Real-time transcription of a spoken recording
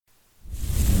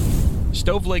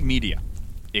Stoveleg Media,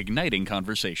 igniting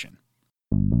conversation.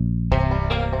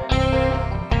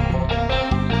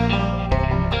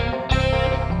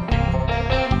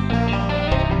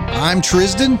 I'm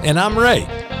Trizdon. And I'm Ray.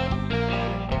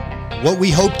 What we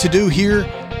hope to do here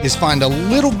is find a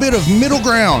little bit of middle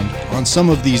ground on some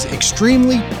of these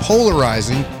extremely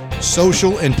polarizing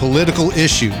social and political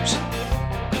issues.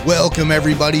 Welcome,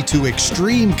 everybody, to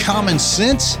Extreme Common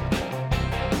Sense.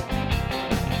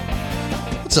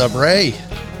 What's up, Ray?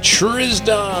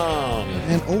 Trizdon.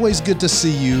 And always good to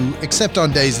see you, except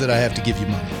on days that I have to give you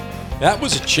money. That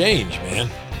was a change, man.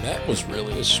 That was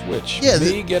really a switch. Yeah,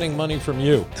 Me getting money from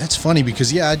you. That's funny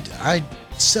because, I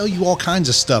sell you all kinds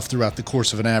of stuff throughout the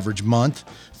course of an average month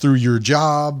through your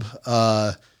job,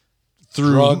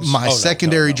 through Drugs? my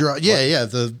secondary No. drug. Yeah,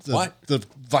 the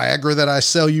Viagra that I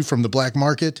sell you from the black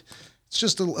market. It's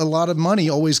just a lot of money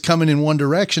always coming in one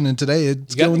direction, and today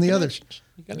it's going the other.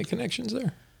 You got any connections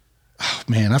there? Oh,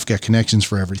 man, I've got connections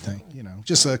for everything. You know,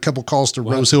 just a couple calls to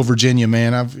Rose Hill, Virginia,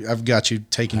 man. I've got you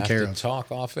taken care of.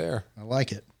 Talk off air. I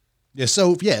like it.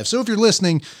 So if you're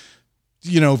listening,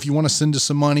 you know, if you want to send us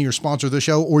some money or sponsor the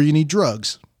show, or you need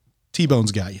drugs,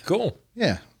 T-Bone's got you. Cool.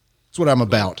 Yeah, that's what I'm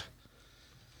about.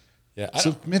 Yeah.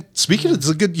 So, man, speaking of, it's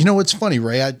a good. You know, what's funny,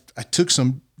 Ray? I took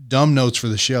some dumb notes for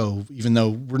the show, even though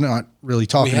we're not really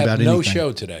talking about anything. No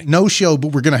show today. No show,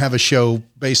 but we're going to have a show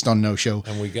based on no show.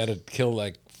 And we got to kill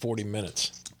like 40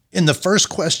 minutes. And the first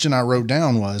question I wrote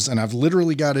down was, and I've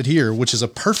literally got it here, which is a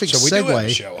perfect So we segue. do have a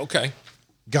show. Okay.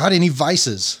 Got any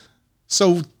vices?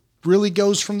 So really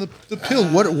goes from the pill.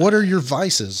 What are your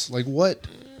vices? Like what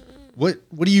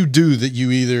do you do that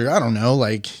you either, I don't know,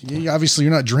 like obviously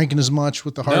you're not drinking as much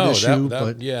with the heart issue,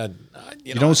 but yeah,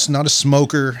 you know, it's not a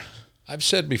smoker. I've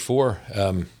said before,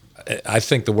 I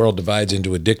think the world divides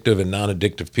into addictive and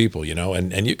non-addictive people, you know,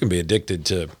 and you can be addicted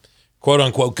to quote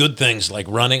unquote good things like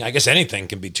running. I guess anything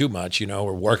can be too much, you know,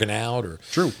 or working out or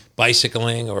True.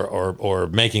 Bicycling or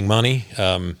making money.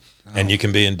 And you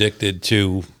can be addicted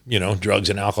to, you know, drugs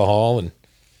and alcohol and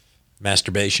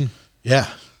masturbation. Yeah.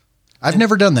 I've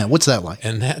never done that. What's that like?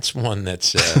 And that's one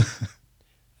that's, I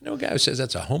know a guy who says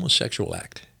that's a homosexual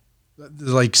act.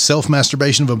 Like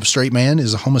self-masturbation of a straight man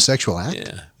is a homosexual act?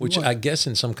 Yeah, which I guess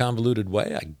in some convoluted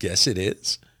way, I guess it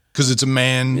is. Because it's a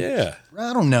man. Yeah.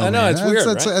 I don't know. I know, man. it's weird,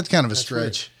 right? That's kind of a That's stretch.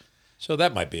 weird. So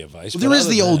that might be a vice. Well,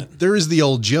 there is the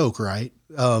old joke, right?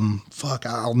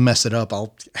 I'll mess it up.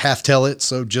 I'll half tell it.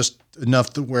 So just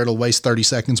enough to where it'll waste 30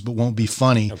 seconds, but won't be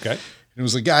funny. Okay. It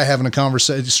was a guy having a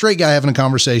conversation, straight guy having a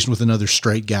conversation with another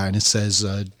straight guy. And it says,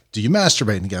 do you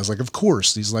masturbate? And the guy's like, of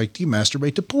course. He's like, do you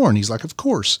masturbate to porn? He's like, of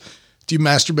course. Do you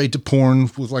masturbate to porn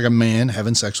with like a man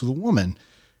having sex with a woman?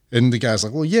 And the guy's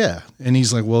like, well, yeah. And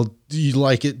he's like, well, do you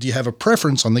like it? Do you have a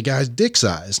preference on the guy's dick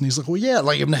size? And he's like, well, yeah, I'd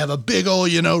like him to have a big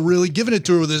old, you know, really giving it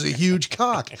to her with a huge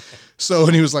cock. So,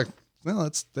 and he was like, well,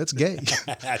 that's gay.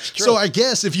 That's true. So I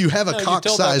guess if you have a cock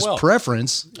size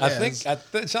preference, I think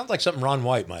it sounds like something Ron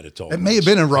White might have told. It may have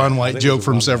been a Ron White joke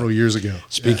from several years ago.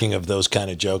 Speaking of those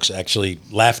kind of jokes, actually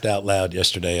laughed out loud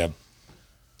yesterday. A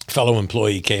fellow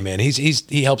employee came in.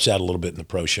 He helps out a little bit in the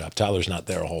pro shop. Tyler's not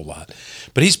there a whole lot,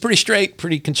 but he's pretty straight,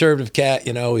 pretty conservative cat.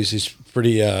 You know, he's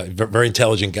pretty very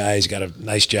intelligent guy. He's got a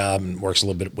nice job and works a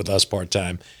little bit with us part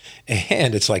time,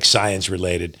 and it's like science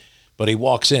related. But he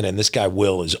walks in, and this guy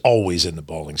Will is always in the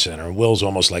bowling center. And Will's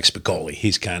almost like Spicoli.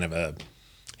 He's kind of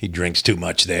he drinks too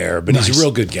much there, but he's a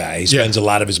real good guy. He spends a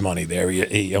lot of his money there.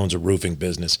 He owns a roofing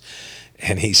business,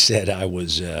 and he said I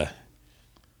was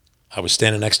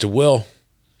standing next to Will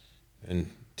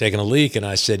and taking a leak, and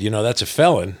I said, you know, that's a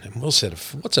felon. And Will said,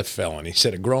 what's a felon? He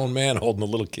said, a grown man holding a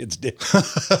little kid's dick.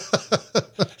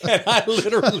 And I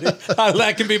literally,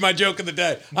 that can be my joke of the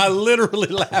day. I literally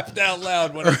laughed out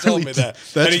loud when he told me that.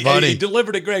 That's and funny. He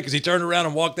delivered it great because he turned around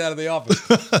and walked out of the office.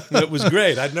 It was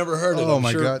great. I'd never heard it. Oh,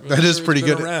 my God. That is pretty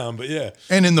good. Around, but yeah.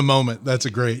 And in the moment, that's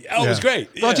a great. Oh, it was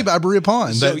great. Brought to you by Berea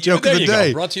Pond. So, that joke of the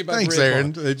day. Brought to you by Thanks, Berea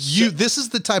Aaron. Pond. This is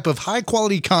the type of high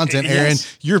quality content, Aaron,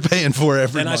 you're paying for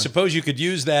every month. And I suppose you could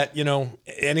use that, you know,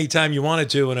 anytime you wanted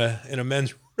to in a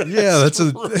men's Yeah, that's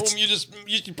room.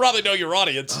 You probably know your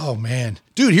audience. Oh man,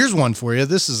 dude, here's one for you.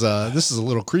 This is a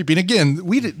little creepy. And again,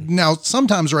 now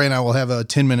sometimes Ray and I will have a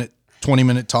 10-minute,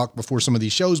 20-minute talk before some of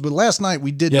these shows, but last night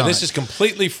we did not. Yeah, this is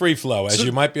completely free flow, as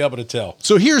you might be able to tell.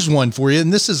 So here's one for you,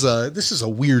 and this is a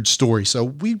weird story. So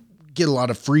we get a lot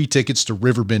of free tickets to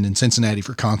Riverbend in Cincinnati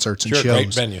for concerts and shows.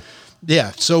 Great venue.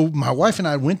 Yeah. So my wife and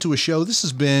I went to a show. This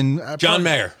has been John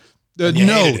Mayer.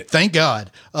 No, thank God.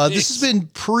 This has been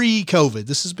pre-COVID.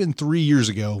 This has been 3 years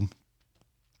ago.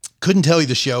 Couldn't tell you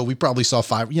the show. We probably saw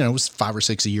 5, it was 5 or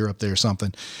 6 a year up there or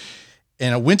something.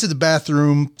 and I went to the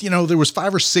bathroom. You know, there was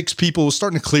 5 or 6 people. It was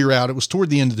starting to clear out. It was toward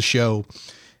the end of the show.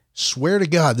 Swear to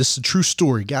God, this is a true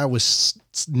story. Guy was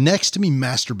next to me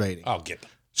masturbating. I'll get them.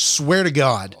 Swear to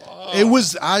God. It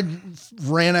was, I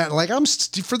ran out, like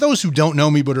for those who don't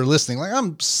know me but are listening, like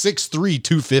I'm 6'3",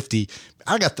 250.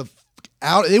 I got the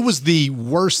out. It was the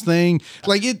worst thing.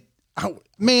 Like it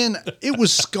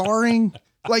was scarring.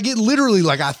 Like it literally,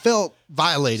 like I felt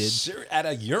violated. At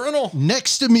a urinal?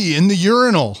 Next to me in the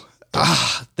urinal.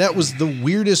 That was the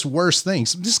weirdest, worst thing.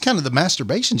 So this is kind of the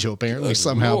masturbation show, apparently,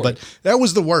 somehow. Lord. But that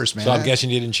was the worst, man. So I'm guessing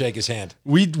you didn't shake his hand.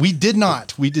 We did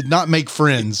not. We did not make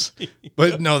friends.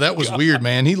 But no, that was weird,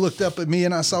 man. He looked up at me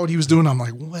and I saw what he was doing. I'm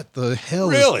like, what the hell?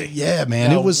 Really? Yeah,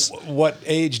 man. Now, it was. What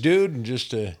age, dude? And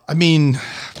just I mean,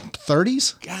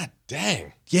 30s. God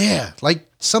dang. Yeah, like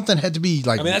something had to be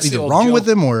like that's the either old wrong joke. with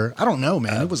him or I don't know,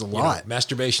 man. It was a lot.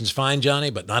 Masturbation's fine, Johnny,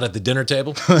 but not at the dinner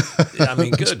table. I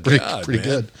mean, good. pretty God, pretty man.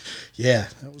 good. Yeah,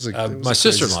 that was My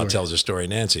sister-in-law tells a story,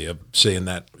 Nancy, of seeing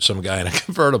that some guy in a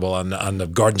convertible on the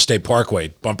Garden State Parkway,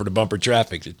 bumper to bumper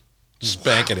traffic,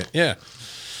 spanking it. Yeah.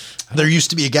 There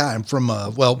used to be a guy from,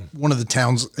 one of the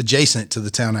towns adjacent to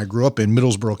the town I grew up in,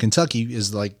 Middlesboro, Kentucky,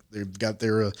 is like they've got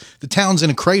the town's in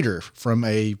a crater from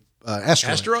a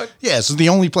asteroid. Asteroid? Yeah, it's the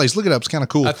only place. Look it up. It's kind of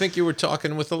cool. I think you were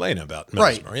talking with Elena about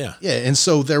Right. Middlesbrough, yeah. Yeah. And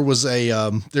so there was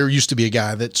there used to be a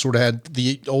guy that sort of had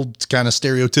the old kind of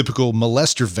stereotypical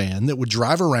molester van that would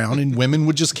drive around and women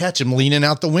would just catch him leaning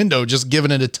out the window, just giving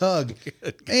it a tug.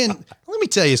 And let me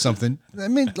tell you something. I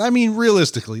mean,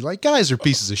 realistically, like guys are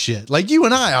pieces of shit. Like you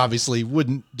and I obviously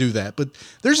wouldn't do that, but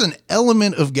there's an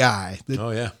element of guy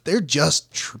that they're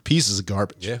just pieces of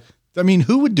garbage. Yeah. I mean,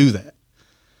 who would do that?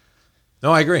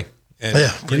 No, I agree. And,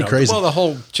 Yeah, pretty crazy. Well, the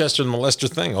whole Chester and molester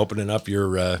thing, opening up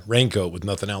your raincoat with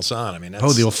nothing else on. I mean,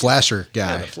 that's... The old flasher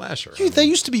guy. Yeah, the flasher. They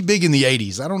used to be big in the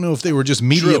 80s. I don't know if they were just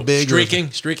media big.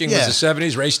 Streaking Yeah. was the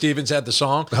 70s. Ray Stevens had the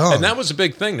song. Oh. And that was a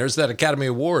big thing. There's that Academy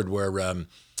Award where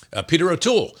Peter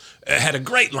O'Toole had a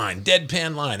great line,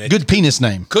 deadpan line. Good penis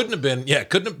name. Couldn't have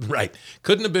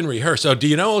been rehearsed. So do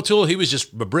you know O'Toole? He was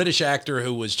just a British actor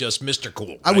who was just Mr. Cool.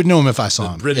 Right? I would know him if I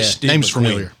saw him. British Steve name's McQueen.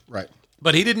 familiar. Right.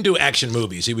 But he didn't do action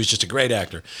movies. He was just a great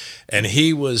actor. And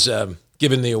he was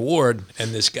given the award,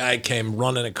 and this guy came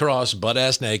running across,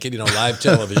 butt-ass naked, live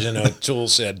television. O'Toole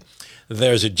said,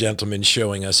 "There's a gentleman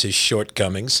showing us his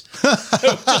shortcomings." It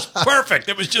was just perfect.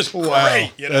 It was just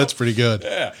great. That's pretty good.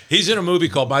 Yeah. He's in a movie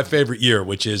called My Favorite Year,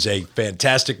 which is a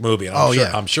fantastic movie. And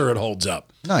I'm sure it holds up.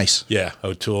 Nice. Yeah,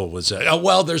 O'Toole was.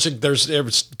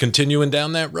 There's continuing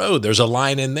down that road. There's a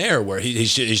line in there where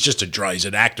he's just he's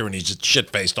an actor and he's just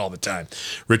shit faced all the time.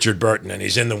 Richard Burton, and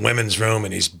he's in the women's room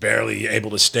and he's barely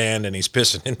able to stand and he's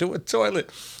pissing into a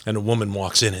toilet, and a woman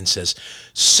walks in and says,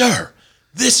 "Sir,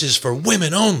 this is for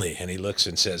women only." And he looks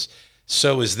and says,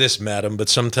 "So is this, madam, but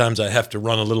sometimes I have to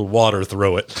run a little water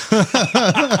through it."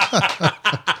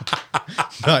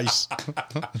 Nice.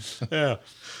 Yeah.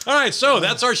 All right, so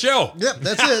that's our show. Yep,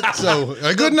 that's it. So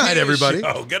good night, everybody.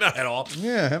 Oh, good night, all.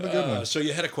 Yeah, have a good one. So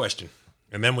you had a question,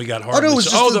 and then we got hard. Oh, no, it was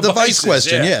just the vice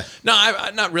question, yeah. No, I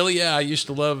not really. Yeah, I used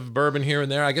to love bourbon here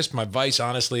and there. I guess my vice,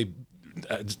 honestly,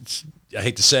 I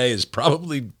hate to say, is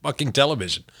probably fucking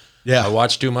television. Yeah. I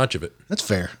watch too much of it. That's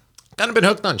fair. Kind of been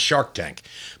hooked on Shark Tank,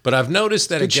 but I've noticed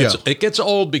that Good it gets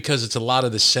old because it's a lot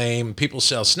of the same. People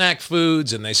sell snack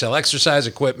foods and they sell exercise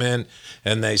equipment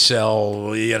and they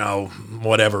sell,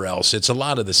 whatever else. It's a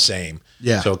lot of the same.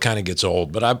 Yeah. So it kind of gets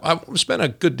old. But I spent a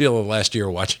good deal of last year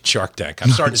watching Shark Tank.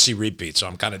 I'm starting to see repeats, so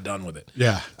I'm kind of done with it.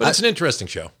 Yeah. But it's an interesting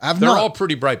show. They're all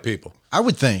pretty bright people. I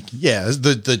would think. Yeah,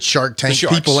 the Shark Tank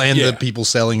sharks, people and the people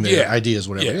selling their ideas,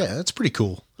 whatever. Yeah. Yeah, that's pretty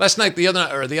cool. The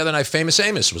other night, Famous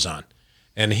Amos was on.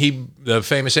 And the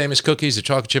Famous Amos cookies, the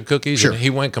chocolate chip cookies, Sure. and he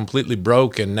went completely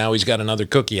broke, and now he's got another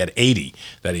cookie at 80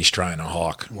 that he's trying to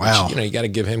hawk. Wow. Which, you got to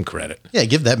give him credit. Yeah,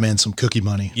 give that man some cookie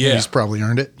money. Yeah. He's probably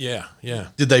earned it. Yeah, yeah.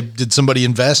 Did somebody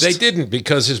invest? They didn't,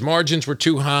 because his margins were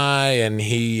too high, and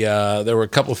there were a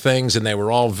couple of things, and they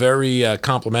were all very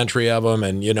complimentary of him,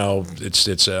 and,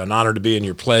 it's an honor to be in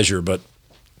your pleasure, but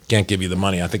can't give you the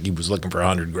money. I think he was looking for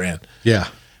 $100,000. Yeah.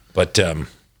 But,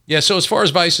 so as far as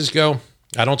vices go,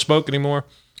 I don't smoke anymore.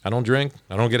 I don't drink.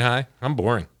 I don't get high. I'm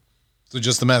boring. So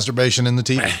just the masturbation and the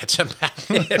TV. It's about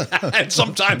it. And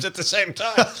sometimes at the same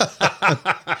time.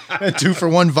 2 for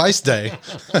 1 Vice Day.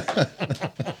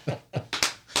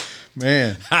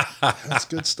 Man, that's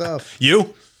good stuff.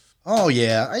 You? Oh,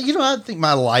 yeah. I think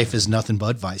my life is nothing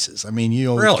but vices. I mean,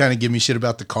 you Really? kind of give me shit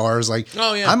about the cars. Like,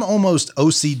 Oh, yeah. I'm almost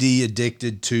OCD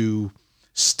addicted to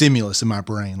stimulus in my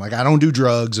brain. Like, I don't do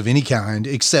drugs of any kind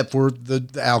except for the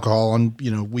alcohol on,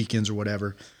 weekends or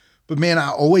whatever. But man, I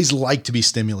always like to be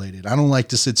stimulated. I don't like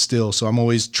to sit still. So I'm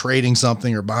always trading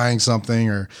something or buying something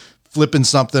or flipping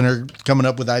something or coming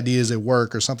up with ideas at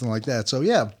work or something like that. So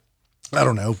yeah, I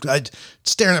don't know.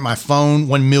 Staring at my phone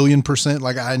 1,000,000%.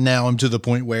 Like now I'm to the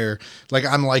point where like,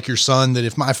 I'm like your son that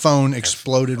if my phone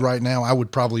exploded right now, I would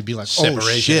probably be like, oh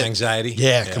Separation shit. anxiety.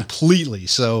 Yeah, completely.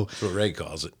 So That's what Ray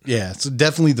calls it. yeah, it's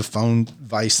definitely the phone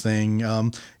vice thing.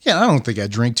 Yeah, I don't think I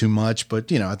drink too much,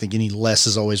 but I think any less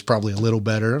is always probably a little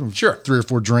better. Sure. 3 or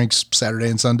 4 drinks Saturday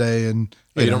and Sunday. And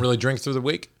You don't really drink through the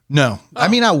week? no, I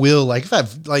mean, I will like if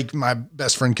I've like my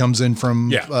best friend comes in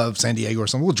from San Diego or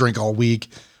something, we'll drink all week.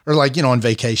 Or like, on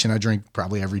vacation, I drink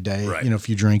probably every day, Right. a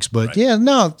few drinks. But yeah,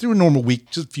 no, through a normal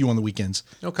week, just a few on the weekends.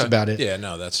 Okay. That's about it. Yeah,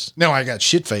 no, that's No, I got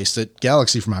shit-faced at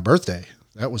Galaxy for my birthday.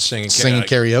 That was singing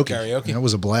karaoke. karaoke? That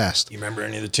was a blast. You remember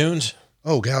any of the tunes?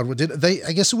 Oh God, what did they?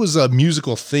 I guess it was a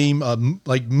musical theme,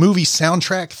 like movie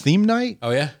soundtrack theme night.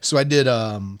 Oh yeah. So I did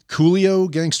Coolio,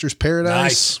 Gangster's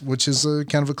Paradise, Nice. which is a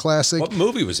kind of a classic. What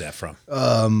movie was that from?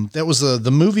 That was the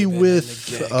movie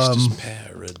with Gangster's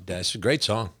Paradise. Great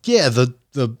song. yeah,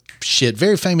 the shit,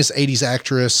 very famous 80s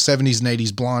actress, 70s and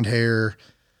 80s blonde hair.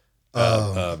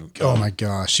 Oh my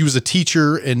gosh, she was a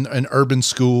teacher in an urban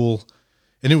school,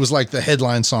 and it was like the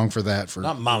headline song for that for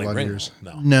Not Molly a lot of Ringwald, years.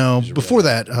 no. Before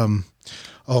that,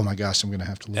 oh my gosh, I'm gonna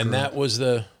have to look. And her that up. was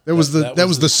the that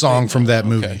was the song thing. from that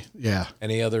movie. Okay. Yeah.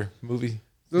 Any other movie?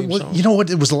 theme Well, songs? you know what?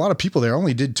 It was a lot of people there. I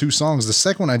only did 2 songs. The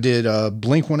second one I did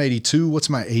Blink 182. What's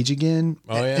my age again?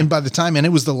 Oh, yeah. And by the time, and it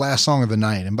was the last song of the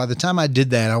night. And by the time I did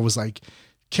that, I was like,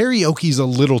 karaoke's a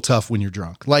little tough when you're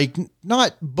drunk. Like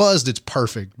not buzzed, it's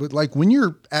perfect. But like when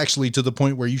you're actually to the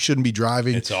point where you shouldn't be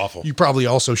driving, It's awful. You probably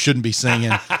also shouldn't be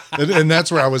singing. and that's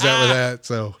where I was at with that.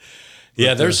 So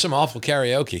Yeah, there's some awful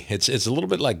karaoke. It's a little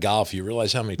bit like golf. You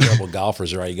realize how many terrible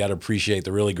golfers there are. You got to appreciate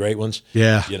the really great ones.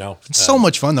 yeah, It's it's so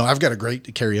much fun though. I've got a great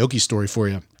karaoke story for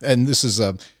you. And this is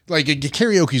like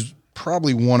karaoke's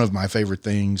probably one of my favorite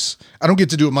things. I don't get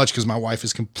to do it much because my wife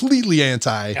is completely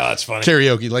anti that's funny.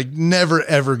 karaoke. Like never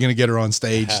ever gonna get her on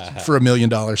stage for $1 million.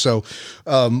 So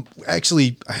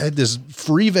actually I had this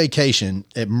free vacation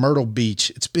at Myrtle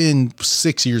Beach. It's been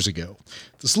 6 years ago.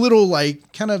 This little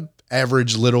like kind of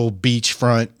average little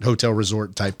beachfront hotel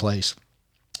resort type place.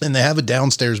 And they have a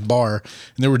downstairs bar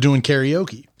and they were doing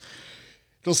karaoke.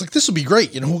 I was like, this will be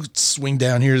great. We'll swing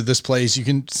down here to this place. You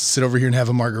can sit over here and have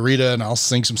a margarita and I'll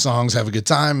sing some songs, have a good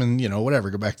time and, whatever,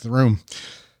 go back to the room.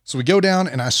 So we go down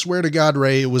and I swear to God,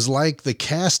 Ray, it was like the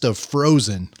cast of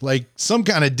Frozen, like some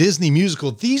kind of Disney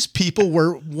musical. These people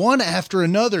were one after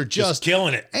another, just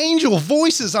killing it. Angel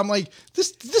voices. I'm like,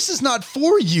 this is not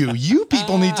for you. You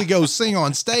people need to go sing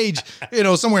on stage,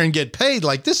 somewhere and get paid.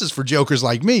 Like this is for jokers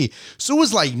like me. So it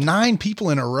was like 9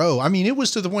 people in a row. I mean, it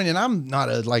was to the point, and I'm not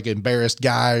a like embarrassed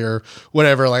guy or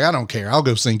whatever. Like, I don't care. I'll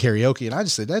go sing karaoke. And I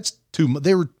just said, that's too much.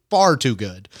 They were far too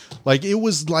good. Like it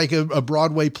was like a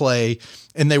Broadway play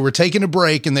and they were taking a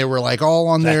break and they were like all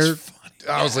on there.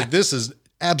 I was like, this is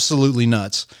absolutely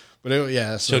nuts. But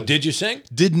yeah. So did you sing?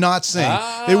 Did not sing.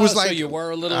 It was like, so you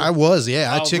were a little. I was,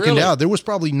 yeah. I Oh, chickened really? out. There was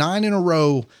probably 9 in a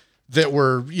row that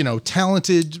were,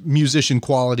 talented musician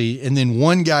quality. And then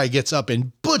one guy gets up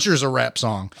and butchers a rap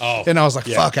song. Oh, and I was like,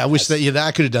 yeah, fuck, I wish that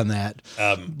I could have done that.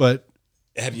 But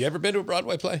Have you ever been to a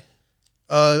Broadway play?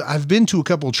 I've been to a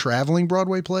couple traveling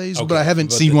Broadway plays, but I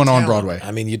haven't But seen the one on talent, Broadway.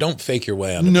 I mean, you don't fake your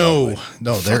way on a No, Broadway.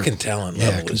 no, they're fucking talent yeah,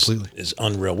 level completely. is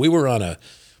unreal. We were on a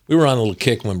little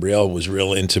kick when Brielle was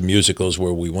real into musicals,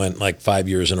 where we went like 5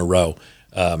 years in a row,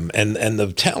 and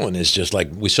the talent is just like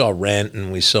we saw Rent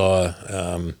and we saw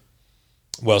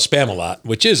Spam-A-Lot,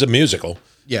 which is a musical,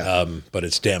 Yeah. but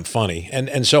it's damn funny,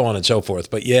 and so on and so forth.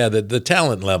 But yeah, the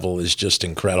talent level is just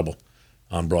incredible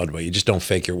on Broadway. You just don't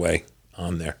fake your way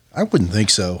on there. I wouldn't think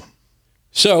so.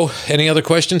 So, any other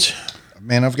questions?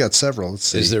 Man, I've got several. Let's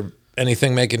see. Is there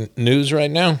anything making news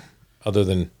right now other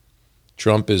than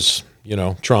Trump is,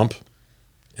 Trump?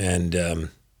 And,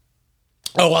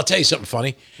 I'll tell you something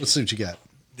funny. Let's see what you got.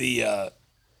 The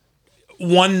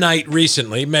one night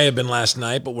recently, may have been last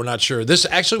night, but we're not sure.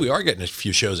 We are getting a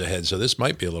few shows ahead, so this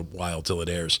might be a little while till it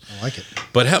airs. I like it.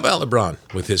 But how about LeBron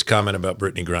with his comment about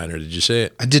Brittany Griner? Did you see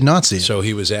it? I did not see it. So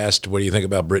he was asked, what do you think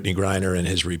about Brittany Griner? And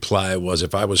his reply was,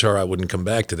 if I was her, I wouldn't come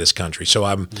back to this country. So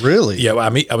I'm Really? Yeah,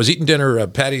 I was eating dinner.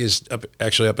 Patty is up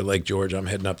at Lake George. I'm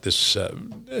heading up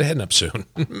soon.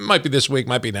 Might be this week,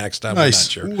 might be next. I'm not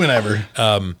sure. Whenever.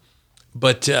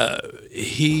 But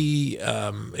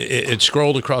it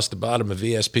scrolled across the bottom of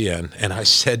ESPN, and I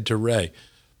said to Ray,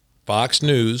 Fox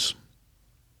News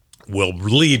will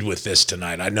lead with this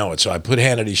tonight. I know it. So I put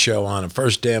Hannity's show on, and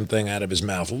first damn thing out of his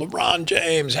mouth, LeBron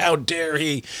James, how dare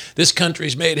he? This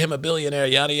country's made him a billionaire,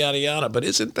 yada, yada, yada. But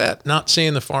isn't that not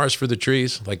seeing the forest for the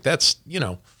trees? Like, that's,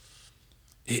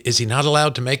 is he not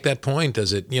allowed to make that point?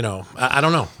 Does it, I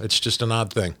don't know. It's just an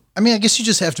odd thing. I mean, I guess you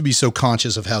just have to be so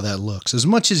conscious of how that looks. As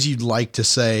much as you'd like to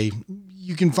say,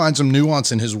 you can find some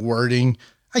nuance in his wording.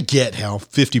 I get how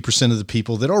 50% of the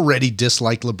people that already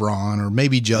dislike LeBron or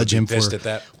maybe judge him for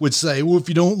that would say, well, if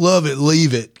you don't love it,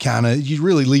 leave it. Kind of, you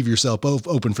really leave yourself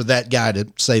open for that guy to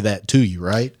say that to you,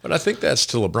 right? But I think that's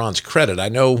to LeBron's credit. I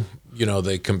know,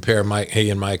 they compare he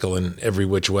and Michael in every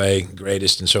which way,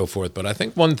 greatest and so forth. But I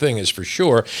think one thing is for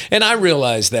sure, and I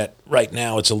realize that right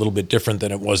now it's a little bit different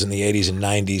than it was in the 80s and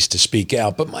 90s to speak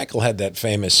out. But Michael had that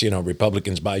famous,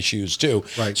 Republicans buy shoes too.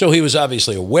 Right. So he was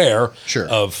obviously aware Sure.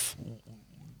 of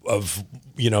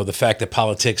the fact that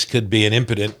politics could be an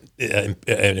impediment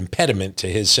to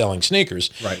his selling sneakers.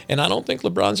 Right. And I don't think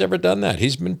LeBron's ever done that.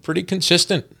 He's been pretty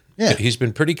consistent. Yeah. He's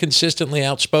been pretty consistently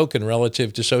outspoken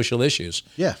relative to social issues.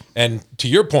 Yeah. And to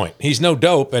your point, he's no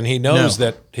dope, and he knows No.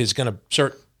 that he's going to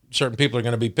certain people are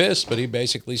going to be pissed, but he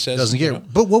basically says, Doesn't care.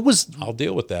 But I'll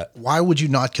deal with that. why would you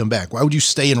not come back? Why would you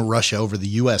stay in Russia over the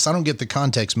U.S.? I don't get the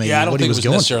context, maybe, Yeah, I don't what think he was it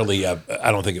going was necessarily.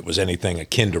 I don't think it was anything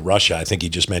akin to Russia. I think he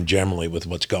just meant generally with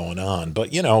what's going on. But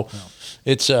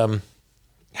it's.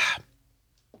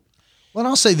 Well, and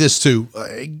I'll say this too.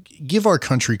 Give our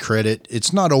country credit.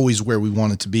 It's not always where we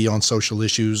want it to be on social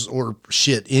issues or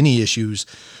any issues.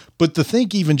 But to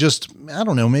think even just, I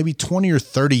don't know, maybe 20 or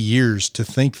 30 years to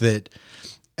think that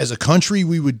as a country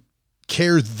we would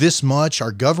care this much,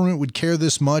 our government would care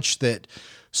this much that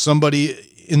somebody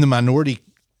in the minority,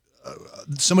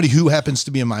 somebody who happens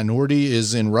to be a minority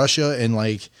is in Russia, and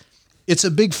like, it's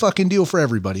a big fucking deal for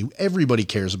everybody. Everybody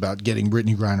cares about getting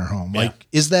Brittany Griner home. Yeah. Like,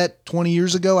 is that 20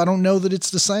 years ago? I don't know that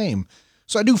it's the same.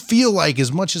 So I do feel like as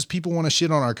much as people want to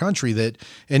shit on our country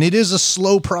and it is a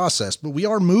slow process, but we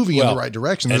are moving in the right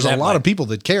direction. There's a lot of people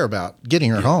that care about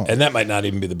getting her home. And that might not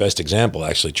even be the best example,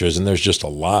 actually, Trizdon. There's just a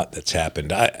lot that's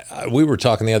happened. We were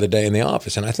talking the other day in the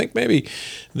office, and I think maybe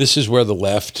this is where the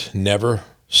left never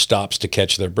stops to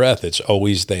catch their breath. It's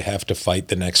always they have to fight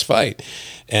the next fight.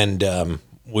 And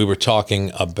we were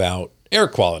talking about air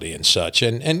quality and such.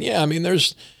 And yeah, I mean,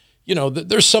 there's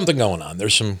something going on.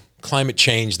 There's some climate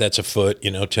change that's afoot,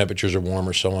 temperatures are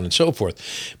warmer, so on and so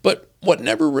forth. But what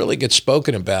never really gets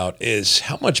spoken about is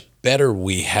how much better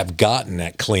we have gotten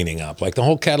at cleaning up. Like the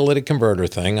whole catalytic converter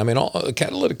thing. I mean, a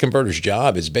catalytic converter's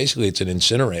job is basically it's an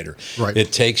incinerator. Right.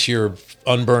 It takes your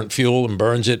unburnt fuel and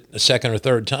burns it a second or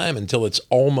third time until it's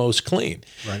almost clean.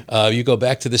 Right. You go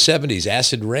back to the 70s,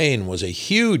 acid rain was a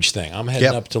huge thing. I'm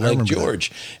heading up to Lake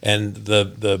George, and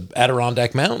the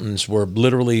Adirondack Mountains were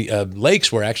literally,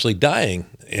 lakes were actually dying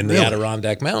in the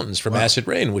Adirondack Mountains from acid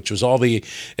rain, which was all the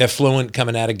effluent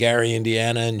coming out of Gary,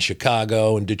 Indiana, and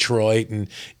Chicago, and Detroit, and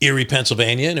Erie,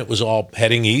 Pennsylvania, and it was all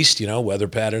heading east, weather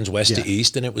patterns west to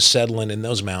east, and it was settling in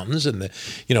those mountains. And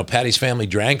Patty's family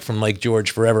drank from Lake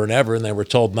George forever and ever, and they were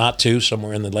told not to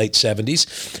somewhere in the late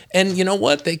 70s. And you know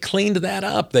what? They cleaned that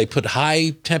up. They put high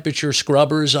temperature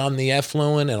scrubbers on the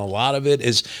effluent, and a lot of it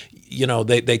is,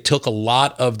 they took a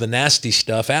lot of the nasty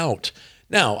stuff out.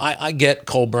 Now, I get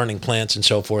coal burning plants and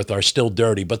so forth are still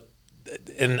dirty,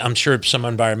 and I'm sure some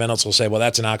environmentalists will say, well,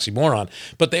 that's an oxymoron,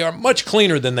 but they are much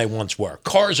cleaner than they once were.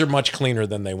 Cars are much cleaner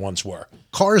than they once were.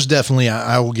 Cars, definitely,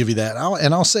 I will give you that.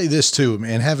 I'll say this too,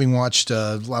 man, having watched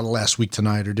a lot of Last Week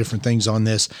Tonight or different things on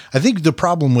this, I think the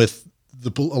problem with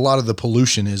a lot of the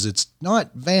pollution is it's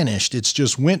not vanished. It's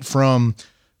just went from,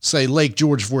 say, Lake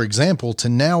George, for example, to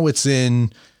now it's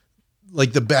in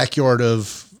like the backyard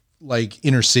of like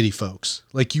inner city folks.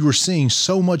 Like you were seeing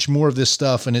so much more of this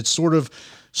stuff, and it's sort of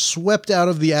swept out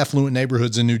of the affluent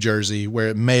neighborhoods in New Jersey where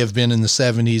it may have been in the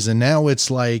 70s. And now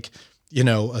it's like, a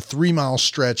 3-mile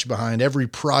stretch behind every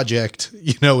project,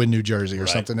 in New Jersey or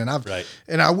something. And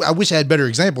I wish I had better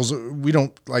examples. We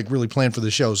don't like really plan for the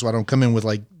show, so I don't come in with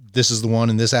like, this is the one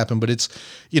and this happened, but it's,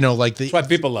 like that's why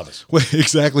people love us. Well,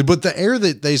 exactly. But the air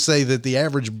that they say that the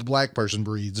average black person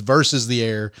breathes versus the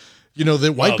air,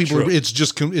 that white people, true.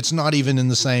 it's not even in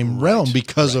the same realm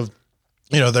because of,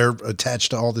 they're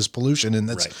attached to all this pollution, and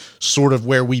that's sort of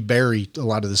where we bury a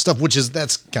lot of this stuff,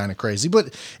 that's kind of crazy.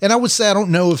 And I would say, I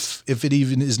don't know if it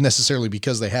even is necessarily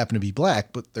because they happen to be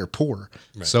black, but they're poor.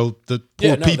 Right. So the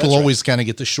poor people always kind of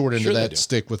get the short end of that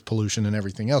stick with pollution and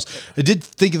everything else. I did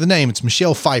think of the name. It's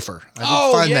Michelle Pfeiffer. I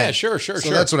did find that. Sure.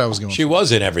 That's what I was going She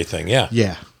was in everything, yeah.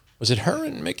 Yeah. Was it her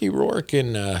and Mickey Rourke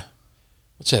in,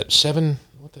 what's that, Seven?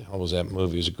 What the hell was that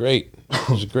movie? It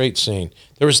was a great scene.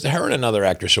 There was her and another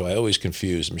actress who I always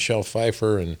confused, Michelle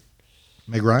Pfeiffer and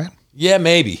Meg Ryan. Yeah,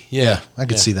 maybe. Yeah, I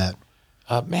could see that.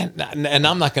 Man, and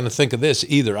I'm not going to think of this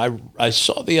either. I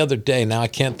saw the other day, now I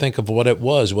can't think of what it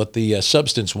was, what the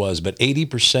substance was, but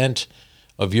 80%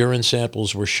 of urine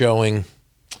samples were showing,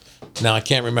 now I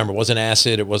can't remember, it wasn't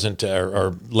acid, it wasn't,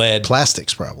 or lead.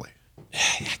 Plastics, probably.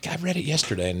 I read it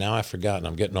yesterday, and now I've forgotten.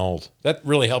 I'm getting old. That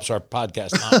really helps our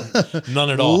podcast. None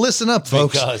at all. Listen up,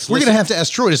 folks. We're going to have to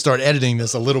ask Troy to start editing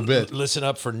this a little bit. Listen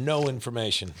up for no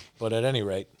information. But at any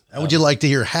rate. How would you like to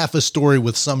hear half a story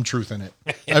with some truth in it?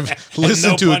 I've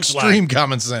listened to Extreme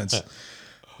Common Sense.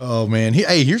 Oh, man.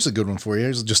 Hey, here's a good one for you.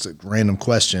 Here's just a random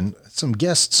question. Some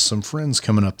guests, some friends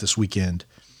coming up this weekend.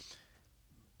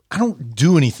 I don't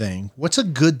do anything. What's a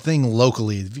good thing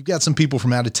locally? If you've got some people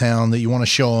from out of town that you want to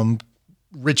show them,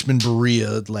 Richmond,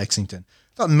 Berea, Lexington.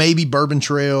 I thought maybe Bourbon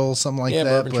Trail, something like that.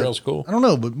 Yeah, Bourbon Trail's cool. I don't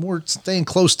know, but more staying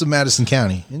close to Madison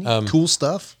County. Any cool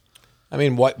stuff? I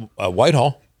mean,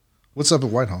 Whitehall. What's up at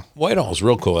Whitehall? Whitehall's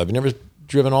real cool. Have you never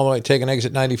driven all the way, take an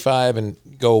exit 95 and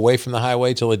go away from the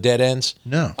highway till it dead ends?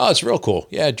 No. Oh, it's real cool.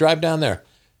 Yeah, drive down there.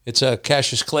 It's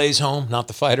Cassius Clay's home, not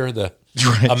the fighter, the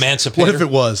emancipator. What if it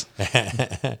was?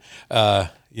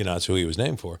 That's who he was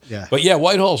named for. Yeah. But yeah,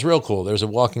 Whitehall's real cool. There's a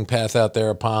walking path out there,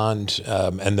 a pond,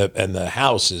 and the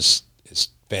house is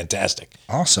fantastic.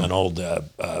 Awesome. An old what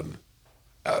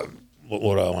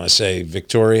do I want to say,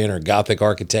 Victorian or Gothic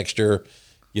architecture,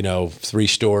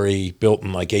 3-story, built in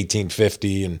like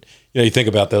 1850, and you think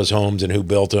about those homes and who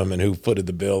built them and who footed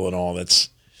the bill and all. It's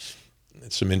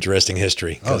some interesting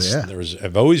history. Oh yeah.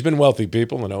 Have always been wealthy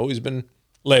people and always been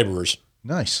laborers.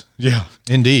 Nice. Yeah,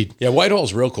 indeed. Yeah,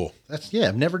 Whitehall's real cool.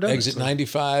 I've never done Exit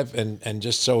 95 and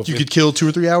just so if you could kill 2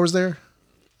 or 3 hours there?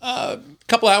 A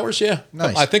couple hours, yeah.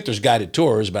 Nice. I think there's guided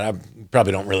tours, but I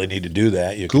probably don't really need to do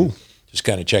that. You can just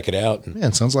kind of check it out. And,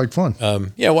 Man, sounds like fun.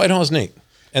 yeah, Whitehall's neat.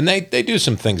 And they do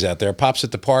some things out there. Pops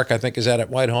at the Park, I think, is at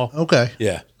Whitehall. Okay.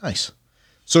 Yeah. Nice.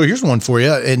 So here's one for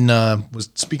you. And was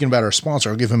speaking about our sponsor,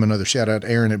 I'll give him another shout out,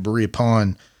 Aaron at Berea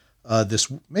Pond.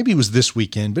 Maybe it was this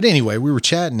weekend, but anyway, we were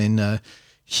chatting and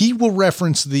he will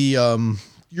reference the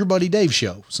Your Buddy Dave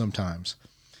show sometimes.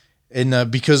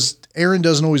 And because Aaron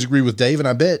doesn't always agree with Dave, and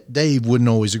I bet Dave wouldn't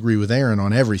always agree with Aaron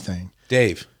on everything.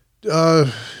 Dave.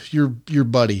 Your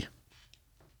buddy.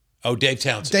 Oh, Dave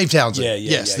Townsend. Dave Townsend.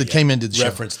 Yeah. That came into the show.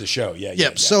 Reference the show. Yeah.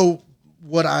 Yep. So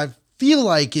what I feel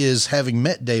like is having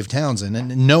met Dave Townsend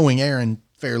and knowing Aaron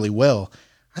fairly well,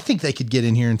 I think they could get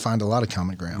in here and find a lot of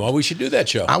common ground. Well, we should do that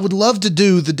show. I would love to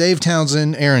do the Dave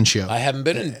Townsend Aaron show. I haven't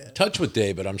been in touch with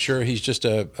Dave, but I'm sure he's just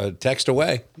a text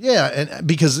away. Yeah,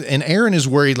 and Aaron is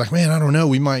worried, like, man, I don't know,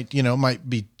 we might, might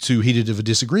be too heated of a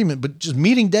disagreement. But just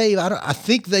meeting Dave, I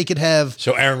think they could have.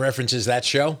 So Aaron references that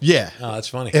show? Yeah. Oh, that's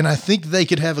funny. And I think they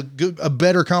could have a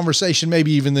better conversation,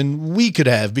 maybe even than we could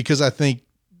have, because I think,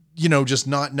 just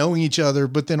not knowing each other,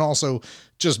 but then also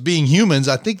just being humans,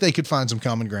 I think they could find some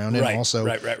common ground and also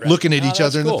looking at each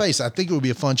other in the face. I think it would be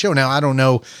a fun show. Now, I don't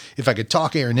know if I could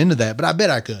talk Aaron into that, but I bet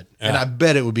I could. Yeah. And I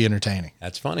bet it would be entertaining.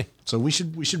 That's funny. So we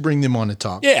should bring them on to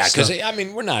talk. Yeah, because,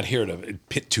 we're not here to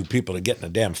pit two people to get in a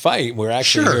damn fight. We're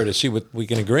actually here to see what we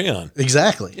can agree on.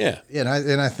 Exactly. Yeah. And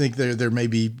I think there may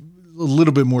be a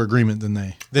little bit more agreement than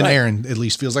Aaron at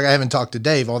least feels like. I haven't talked to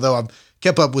Dave, although I've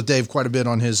kept up with Dave quite a bit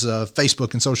on his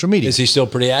Facebook and social media. Is he still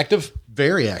pretty active?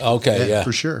 Very active. Okay, yeah.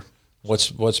 For sure.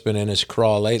 What's been in his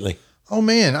craw lately? Oh,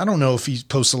 man, I don't know if he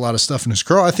posts a lot of stuff in his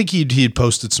craw. I think he had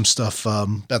posted some stuff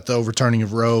about the overturning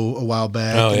of Roe a while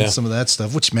back and some of that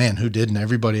stuff, which, man, who didn't?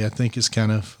 Everybody, I think, is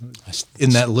kind of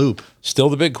in that loop. Still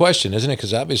the big question, isn't it?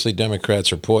 Because obviously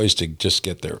Democrats are poised to just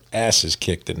get their asses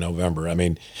kicked in November. I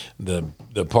mean, the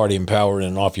party in power in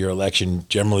an off-year election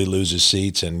generally loses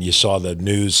seats, and you saw the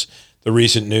news, the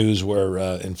recent news where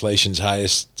inflation's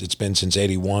highest it's been since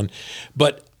 81.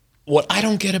 But what I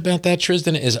don't get about that,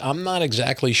 Trizdon, is I'm not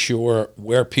exactly sure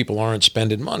where people aren't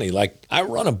spending money. Like, I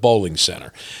run a bowling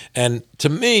center, and to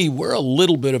me, we're a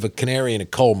little bit of a canary in a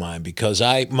coal mine because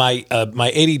my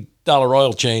 $80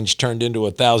 oil change turned into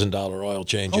a $1,000 oil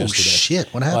change yesterday. Oh,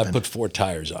 shit. What happened? Well, I put 4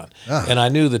 tires on, and I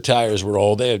knew the tires were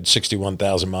old. They had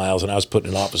 61,000 miles, and I was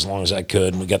putting it off as long as I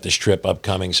could, and we got this trip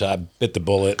upcoming, so I bit the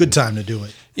bullet. Good time to do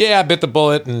it. Yeah, I bit the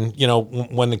bullet, and,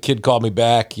 when the kid called me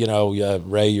back,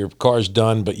 Ray, your car's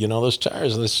done, but, those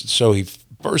tires, so he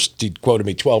quoted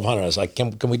me $1,200. I was like,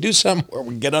 can we do something where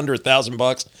we can get under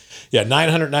 $1,000? Yeah,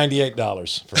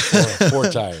 $998 for 4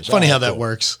 tires. Funny how that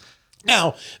works.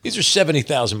 Now, these are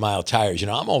 70,000-mile tires.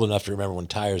 I'm old enough to remember when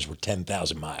tires were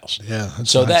 10,000 miles. Yeah,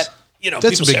 that's so nice. That,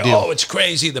 that's people a big say, deal. oh, it's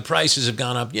crazy. The prices have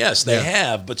gone up. Yes, they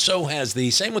have, but so has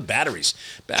same with batteries.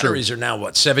 Batteries are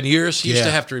now, 7 years? You used to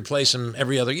have to replace them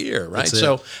every other year, right?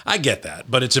 So I get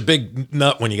that, but it's a big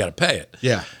nut when you got to pay it.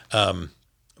 Yeah.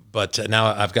 But now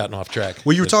I've gotten off track.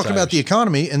 Well, you were with talking about tires. the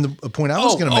economy, and the point I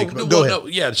was going to make. no, Go well, ahead. no,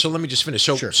 yeah. So let me just finish.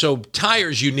 So, Sure. so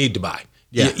tires you need to buy.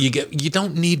 Yeah. You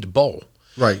don't need to bowl.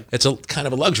 Right. It's a kind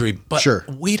of a luxury, but Sure.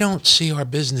 we don't see our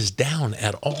business down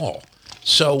at all.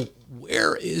 So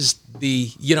where is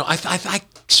the, I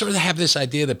sort of have this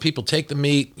idea that people take the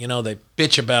meat, they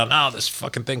bitch about, oh, this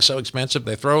fucking thing's so expensive.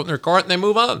 They throw it in their cart and they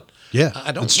move on. Yeah,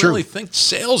 I don't it's really true. think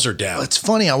sales are down. It's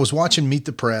funny. I was watching Meet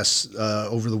the Press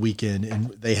over the weekend,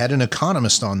 and they had an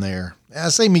economist on there. I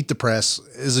say Meet the Press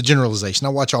is a generalization.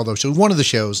 I watch all those shows. One of the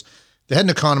shows, they had an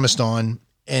economist on,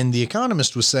 and the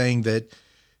economist was saying that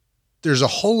there's a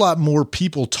whole lot more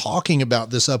people talking about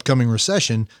this upcoming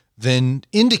recession than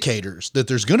indicators that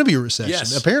there's going to be a recession.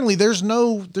 Yes. Apparently there's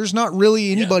not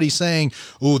really anybody saying,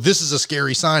 oh, this is a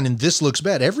scary sign and this looks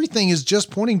bad. Everything is just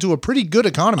pointing to a pretty good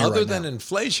economy Other right than now.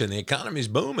 inflation, the economy's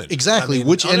booming. Exactly, I mean,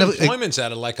 which- and- unemployment's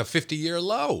at like a 50-year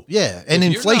low. Yeah, and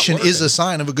If you're inflation not is a working-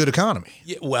 sign of a good economy.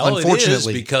 Yeah, well, it is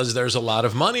unfortunately. because there's a lot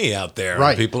of money out there.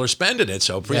 Right. And people are spending it.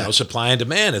 So, Yeah. supply and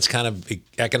demand, it's kind of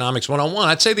economics 101.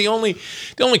 I'd say the only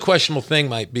questionable thing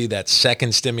might be that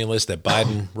second stimulus that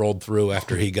Biden rolled through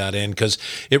after he got in, because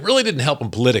it really didn't help him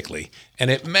politically. And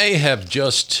it may have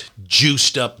just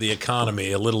juiced up the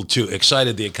economy a little too,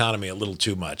 excited the economy a little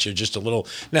too much. Or just a little.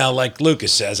 Now, like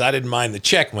Lucas says, I didn't mind the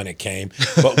check when it came,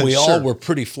 but we all Sure. were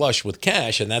pretty flush with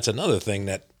cash. And that's another thing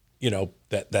that,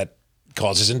 that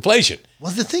causes inflation.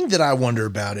 Well, the thing that I wonder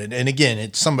about it, and again,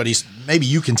 it's somebody's, maybe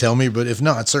you can tell me, but if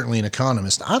not, certainly an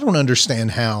economist. I don't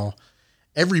understand how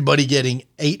everybody getting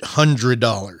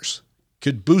 $800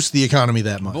 could boost the economy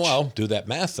that much. Well, do that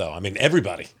math though. I mean,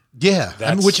 everybody. Yeah,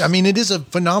 That's- it is a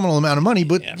phenomenal amount of money,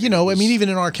 but Yeah, even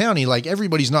in our county, like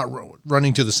everybody's not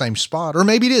running to the same spot, or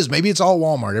maybe it is. Maybe it's all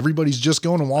Walmart. Everybody's just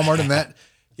going to Walmart, and that.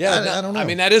 Yeah, I don't know. I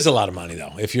mean, that is a lot of money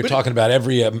though. If you're talking about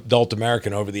every adult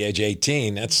American over the age of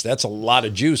 18, that's a lot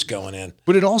of juice going in.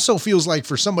 But it also feels like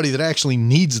for somebody that actually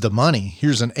needs the money,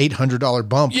 here's an $800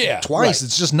 bump. Yeah, twice. right.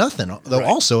 It's just nothing. Though Right.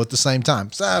 also at the same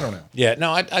time. So I don't know. Yeah,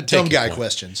 no, I'd take Dumb your guy point.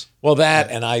 questions. Well,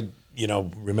 that and I,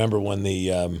 remember when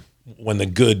the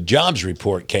good jobs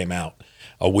report came out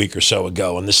a week or so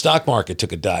ago, and the stock market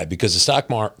took a dive because the stock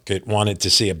market wanted to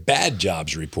see a bad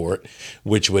jobs report,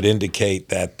 which would indicate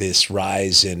that this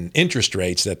rise in interest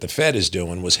rates that the Fed is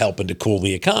doing was helping to cool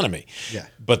the economy. Yeah.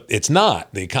 But it's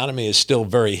not. The economy is still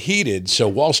very heated, so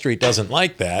Wall Street doesn't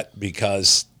like that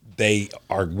because they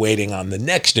are waiting on the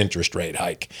next interest rate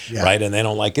hike, Yeah. right? And they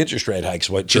don't like interest rate hikes,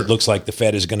 which it looks like the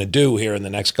Fed is going to do here in the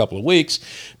next couple of weeks,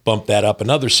 bump that up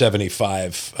another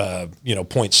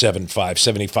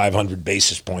 7,500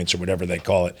 basis points or whatever they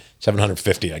call it,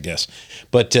 750, I guess.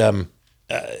 But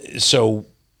so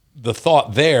the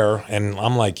thought there, and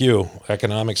I'm like you,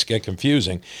 economics get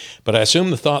confusing, but I assume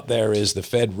the thought there is the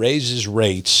Fed raises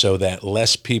rates so that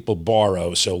less people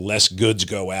borrow, so less goods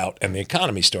go out, and the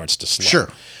economy starts to slow. Sure.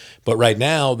 But right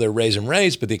now they're raising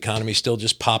rates, but the economy's still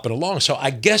just popping along. So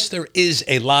I guess there is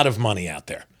a lot of money out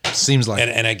there. Seems like.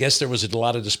 And I guess there was a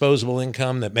lot of disposable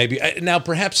income that maybe now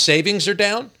perhaps savings are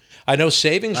down. I know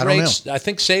savings I don't rates. I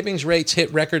think savings rates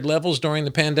hit record levels during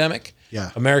the pandemic.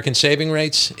 Yeah. American saving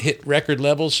rates hit record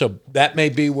levels, so that may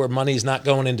be where money's not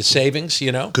going into savings.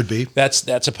 Could be.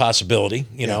 That's a possibility.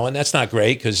 And that's not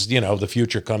great because the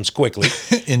future comes quickly.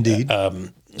 Indeed.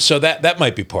 So that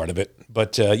might be part of it.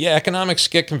 But economics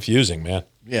get confusing, man.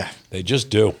 Yeah. They just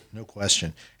do. No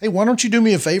question. Hey, why don't you do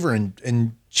me a favor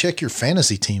and check your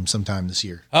fantasy team sometime this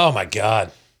year? Oh my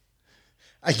God.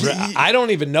 I I don't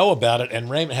even know about it. And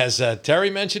Raymond, has Terry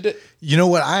mentioned it? You know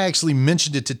what? I actually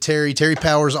mentioned it to Terry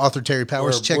Powers, author Terry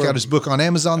Powers. Check out his book on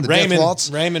Amazon, The Death Waltz.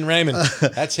 Raymond.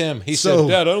 That's him. He So,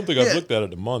 said, Dad, I don't think yeah. I've looked at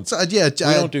it in months. I We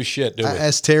don't do shit, do we? I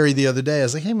asked Terry the other day. I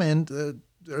was like, "Hey, man,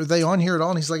 are they on here at all?"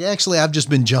 And he's like, "Actually, I've just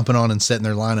been jumping on and setting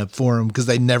their lineup for them because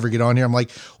they never get on here." I'm like,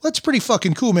 "Well, that's pretty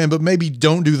fucking cool, man. But maybe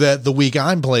don't do that the week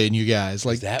I'm playing you guys.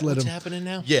 Like, Is that let what's them." happening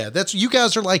now? Yeah, that's you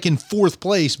guys are like in fourth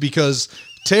place because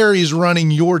Terry's running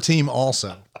your team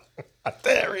also.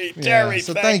 Terry,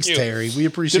 So thank thanks, you. Terry. We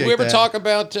appreciate. Did we ever that. talk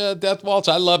about Death Waltz?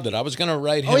 I loved it. I was going to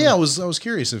write him. Oh yeah, I was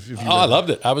curious if you. Oh, I read it. loved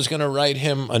it. I was going to write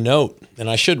him a note, and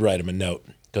I should write him a note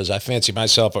because I fancy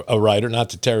myself a writer, not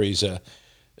Terry's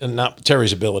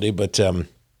ability, but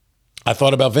I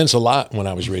thought about Vince a lot when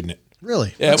I was reading it.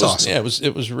 Really? Yeah, That's it was. awesome. Yeah,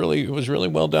 it was really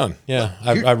well done. Yeah,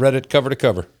 I read it cover to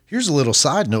cover. Here's a little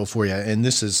side note for you, and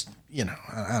this is,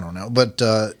 I don't know, but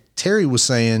Terry was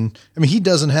saying, I mean, he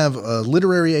doesn't have a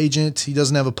literary agent, he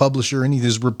doesn't have a publisher, and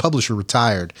his publisher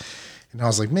retired. And I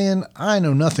was like, man, I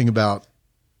know nothing about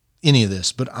any of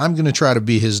this, but I'm going to try to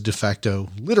be his de facto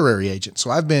literary agent.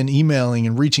 So I've been emailing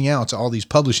and reaching out to all these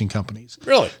publishing companies.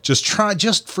 Really?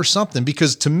 Just for something,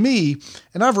 because to me,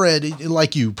 and I've read,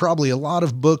 like you, probably a lot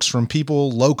of books from people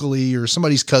locally, or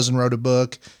somebody's cousin wrote a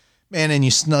book, man, and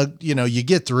you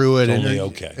get through it. It's only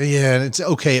okay. Yeah. And it's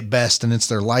okay at best. And it's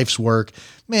their life's work,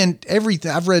 man.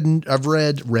 Everything I've read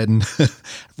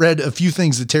read a few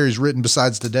things that Terry's written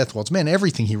besides the Death Waltz, man.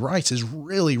 Everything he writes is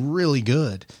really, really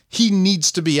good. He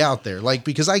needs to be out there.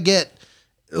 Because I get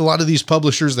a lot of these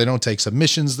publishers, they don't take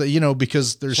submissions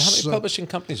because there's So how many publishing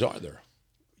companies are there?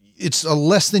 It's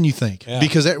less than you think,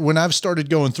 because when I've started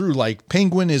going through, like,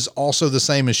 Penguin is also the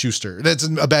same as Schuster. That's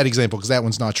a bad example because that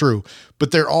one's not true,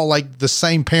 but they're all like the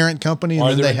same parent company. And Are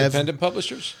then there they have independent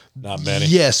publishers? Not many.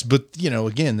 Yes, but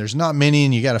again, there's not many,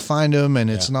 and you got to find them, and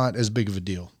it's not as big of a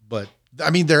deal. But I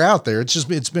mean, they're out there. It's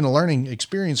been a learning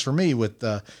experience for me with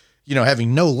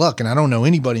having no luck, and I don't know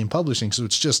anybody in publishing, so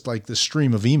it's just like this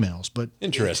stream of emails. But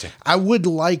interesting. I would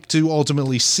like to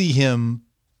ultimately see him.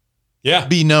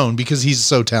 Be known because he's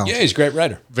so talented. Yeah, he's a great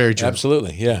writer. Very true.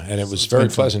 Absolutely. Yeah. And it was very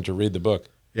pleasant to read the book.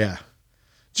 Yeah.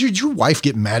 Did your wife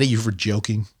get mad at you for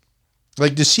joking?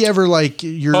 Like, does she ever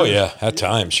Oh yeah, at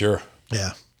times, sure.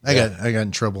 Yeah. I got in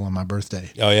trouble on my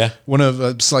birthday. Oh yeah. One of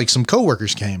it's like some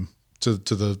coworkers came to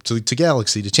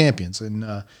Galaxy, to Champions,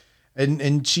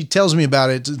 and she tells me about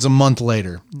it. It's a month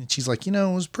later, and she's like, it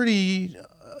was pretty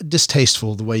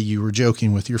distasteful the way you were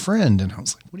joking with your friend. And I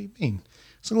was like, what do you mean?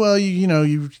 So, well,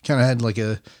 you kind of had like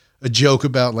a joke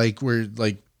about where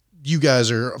you guys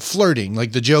are flirting.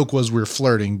 Like, the joke was we're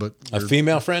flirting, but a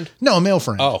female friend? No, a male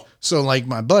friend. Oh, so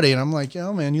my buddy, and I'm like,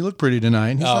 oh man, you look pretty tonight.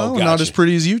 And he's gotcha. Not as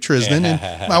pretty as you, Trizdon.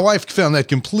 And my wife found that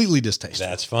completely distasteful.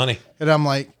 That's funny. And I'm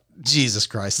like, Jesus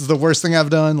Christ, this is the worst thing I've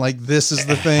done. Like, this is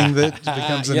the thing that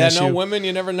becomes an issue. Yeah, no, women,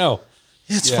 you never know.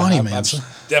 It's funny, man.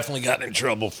 I've definitely gotten in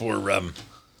trouble for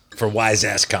wise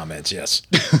ass comments. Yes.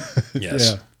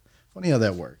 Yes. Yeah. Funny how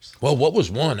that works. Well, what was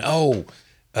one? Oh,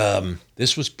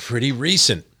 this was pretty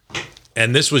recent,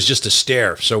 and this was just a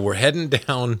stare. So we're heading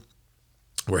down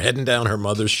her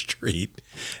mother's street,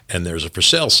 and there's a for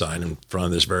sale sign in front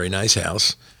of this very nice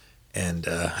house. And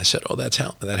I said, "Oh,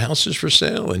 that house is for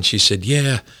sale." And she said,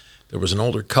 "Yeah, there was an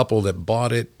older couple that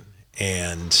bought it,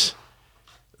 and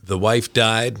the wife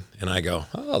died." And I go,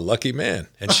 "Oh, lucky man."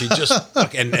 And she just,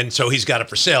 and so he's got it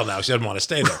for sale now. She doesn't want to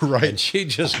stay there. Right. And she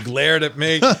just glared at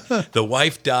me. The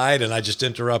wife died, and I just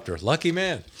interrupt her. Lucky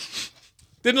man.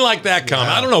 Didn't like that comment.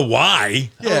 Wow. I don't know why.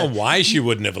 I don't know why she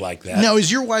wouldn't have liked that. Now,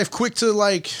 is your wife quick to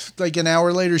like an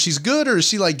hour later she's good, or is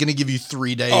she going to give you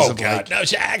 3 days? Oh, of God. No,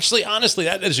 she actually, honestly,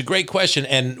 that is a great question.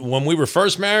 And when we were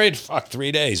first married,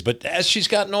 3 days. But as she's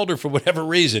gotten older, for whatever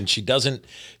reason,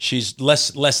 she's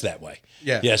less that way.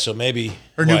 Yeah. Yeah, so maybe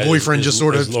her new boyfriend just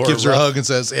sort of gives her a hug and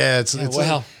says,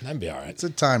 that'd be all right. It's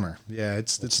a timer. Yeah,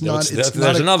 it's not.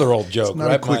 There's another old joke, not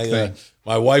right? a quick thing.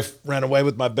 My wife ran away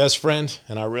with my best friend,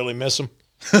 and I really miss him.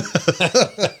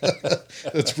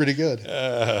 That's pretty good.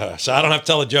 So I don't have to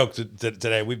tell a joke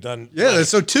today. We've done. Yeah,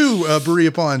 so 2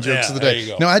 Berea Pond jokes of the day. There you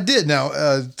go. No, I did. Now,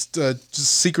 just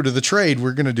secret of the trade,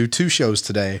 we're going to do 2 shows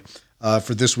today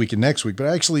for this week and next week. But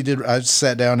I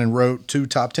sat down and wrote 2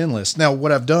 top 10 lists. Now,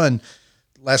 what I've done,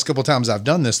 last couple of times I've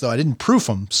done this, though, I didn't proof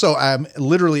them. So I'm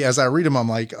literally, as I read them, I'm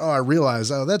like, I realize,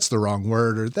 that's the wrong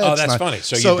word. Or that's not funny.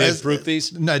 So you did proof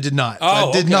these? No, I did not. Oh,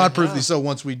 I did not proof these. So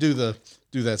once we do that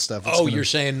stuff. You're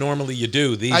saying normally you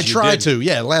do these? I try to.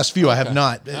 Yeah, last few I have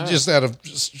not. Just out of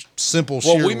simple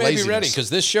sheer Well, we may laziness. be ready because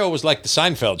this show was like the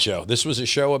Seinfeld show. This was a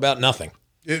show about nothing.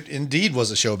 It indeed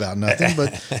was a show about nothing,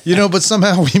 but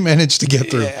somehow we managed to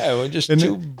get through. Yeah, we're just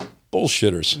 2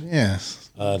 bullshitters. Yeah,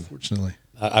 unfortunately.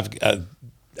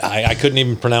 I couldn't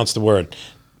even pronounce the word.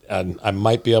 I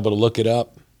might be able to look it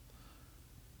up,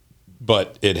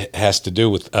 but it has to do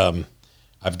with.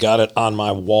 I've got it on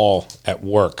my wall at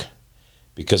work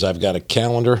because I've got a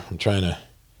calendar. I'm trying to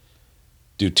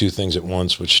do 2 things at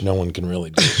once, which no one can really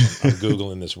do. So I'm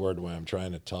Googling this word while I'm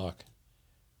trying to talk.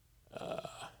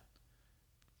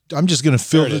 I'm just going to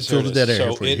fill the dead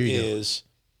air for you. So it is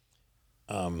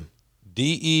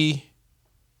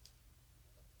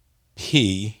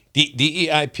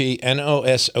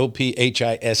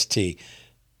DEIPNOSOPHIST,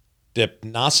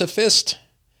 Dipnosophist,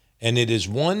 and it is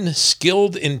one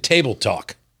skilled in table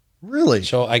talk. Really?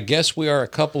 So I guess we are a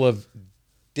couple of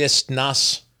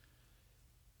dipnosophists.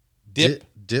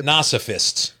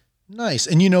 Nice.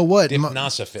 And you know what?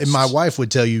 Dipnosophists. And my wife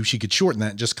would tell you she could shorten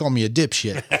that. Just call me a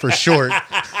dipshit for short.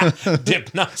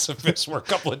 Dipnosophists. We're a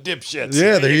couple of dipshits.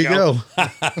 Yeah, there you go.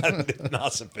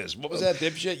 Dipnosophists. What was that,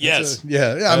 dipshit? Yes.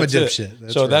 I'm a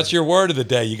dipshit. That's your word of the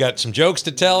day. You got some jokes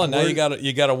to tell, and now you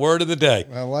got a word of the day.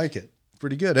 I like it.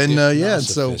 pretty good. And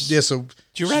so Did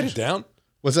you write it down?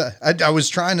 What's that? I was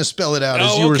trying to spell it out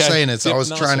as you were saying it, so I was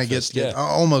trying to get I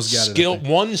almost got it.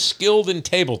 One skilled in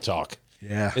table talk.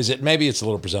 Yeah. Maybe it's a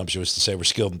little presumptuous to say we're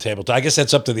skilled in table talk. I guess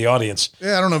that's up to the audience.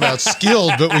 Yeah, I don't know about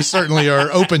skilled, but we certainly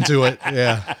are open to it.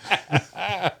 Yeah.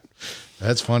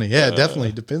 That's funny. Yeah, it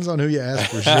definitely depends on who you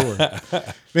ask for sure.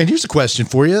 Man, here's a question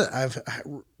for you. I've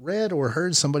read or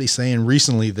heard somebody saying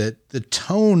recently that the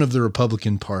tone of the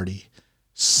Republican Party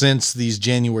since these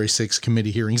January 6th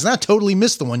committee hearings, and I totally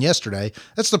missed the one yesterday.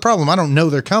 That's the problem. I don't know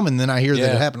they're coming. Then I hear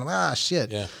that it happened.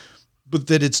 Shit. Yeah. But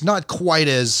that it's not quite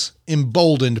as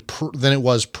emboldened than it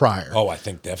was prior. Oh, I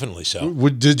think definitely so.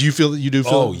 Did you feel that you do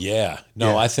feel? Oh, yeah.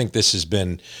 No, I think this has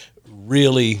been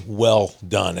really well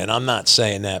done. And I'm not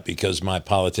saying that because my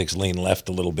politics lean left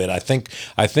a little bit. I think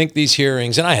these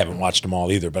hearings, and I haven't watched them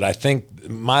all either, but I think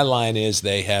my line is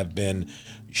they have been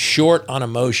short on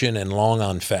emotion and long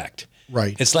on fact.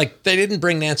 Right. It's like they didn't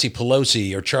bring Nancy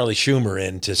Pelosi or Charlie Schumer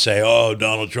in to say, oh,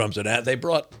 Donald Trump's an ad. They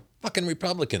brought fucking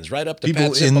Republicans right up to people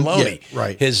Pat Cipollone,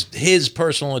 right. his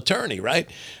personal attorney, right?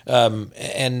 And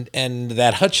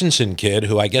that Hutchinson kid,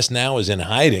 who I guess now is in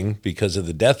hiding because of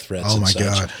the death threats and such. Oh,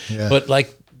 my God. Yeah. But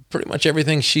like pretty much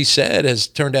everything she said has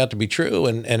turned out to be true,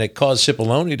 and it caused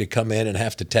Cipollone to come in and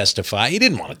have to testify. He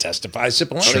didn't want to testify.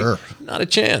 Cipollone, sure. Not a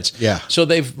chance. Yeah. So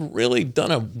they've really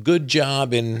done a good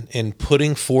job in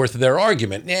putting forth their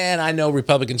argument. And I know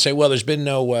Republicans say, well, there's been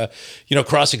no,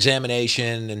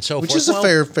 cross-examination and so forth. Which is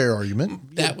a fair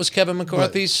argument. That was Kevin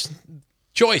McCarthy's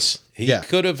choice. He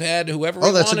could have had whoever he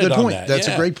wanted. That's a good point. That. That's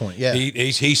a great point. Yeah.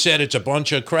 He said it's a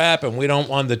bunch of crap, and we don't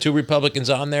want the two Republicans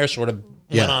on there sort of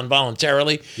went on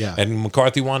voluntarily. Yeah. And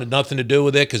McCarthy wanted nothing to do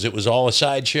with it because it was all a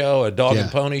sideshow, a dog and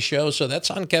pony show. So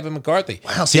that's on Kevin McCarthy.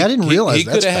 Wow. See, I didn't realize he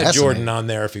could have had Jordan on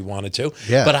there if he wanted to.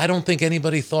 Yeah. But I don't think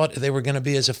anybody thought they were going to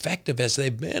be as effective as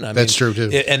they've been. That's true, too.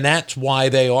 And that's why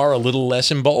they are a little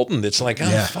less emboldened. It's like,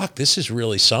 fuck, this is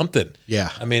really something.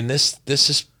 Yeah. I mean, this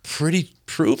is pretty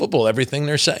provable, everything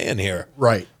they're saying here.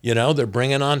 Right. They're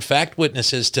bringing on fact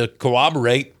witnesses to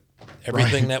corroborate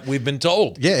everything that we've been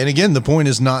told. Yeah, and again, the point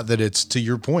is not that it's, to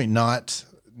your point, not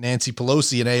Nancy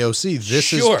Pelosi and AOC.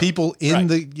 This is people in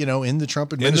the in the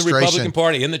Trump administration, in the Republican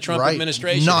Party, in the Trump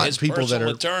administration, not his people that are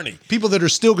attorney, people that are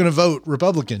still going to vote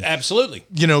Republican. Absolutely.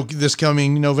 This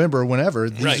coming November or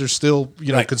whenever, these are still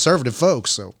conservative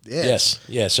folks. So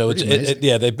So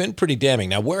they've been pretty damning.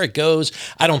 Now where it goes,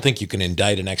 I don't think you can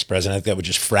indict an ex-president. I think that would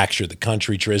just fracture the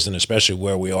country, Trizdon, especially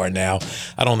where we are now.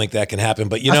 I don't think that can happen.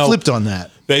 But I flipped on that.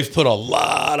 They've put a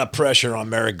lot of pressure on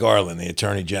Merrick Garland, the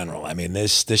Attorney General. I mean,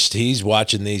 he's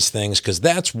watching these things because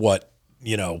that's what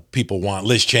people want.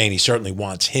 Liz Cheney certainly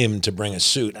wants him to bring a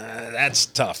suit. That's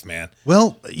tough, man.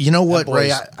 Well, you know what, Ray?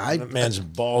 That man's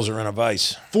balls are in a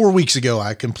vice. 4 weeks ago,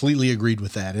 I completely agreed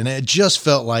with that, and it just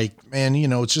felt like, man,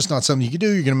 it's just not something you can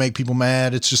do. You're going to make people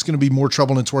mad. It's just going to be more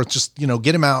trouble than it's worth. Just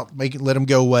get him out, let him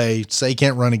go away. Say he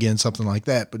can't run again, something like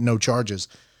that, but no charges.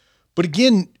 But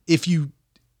again,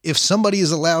 if somebody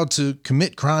is allowed to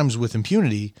commit crimes with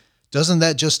impunity, doesn't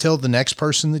that just tell the next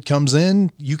person that comes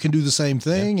in, you can do the same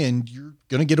thing and you're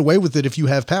going to get away with it if you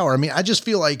have power? I mean, I just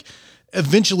feel like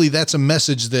eventually that's a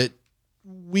message that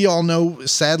we all know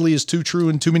sadly is too true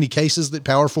in too many cases, that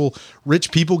powerful,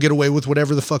 rich people get away with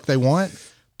whatever the fuck they want.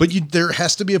 But there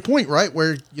has to be a point, right,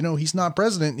 where, he's not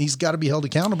president and he's got to be held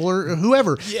accountable, or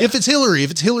whoever. Yeah. If it's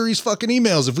Hillary's fucking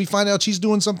emails, if we find out she's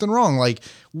doing something wrong, like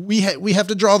we have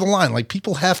to draw the line. Like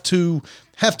people have to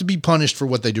be punished for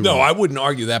what they do wrong. No, I wouldn't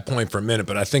argue that point for a minute,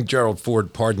 but I think Gerald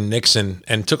Ford pardoned Nixon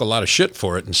and took a lot of shit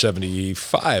for it in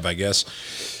 75, I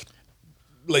guess.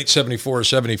 Late 74 or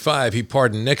 75, he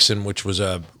pardoned Nixon, which was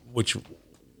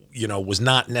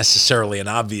not necessarily an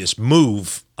obvious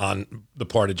move on the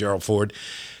part of Gerald Ford,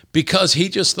 because he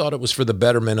just thought it was for the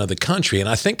betterment of the country. And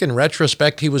I think in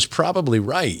retrospect, he was probably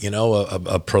right.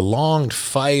 A prolonged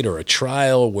fight or a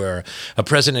trial where a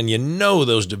president,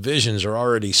 those divisions are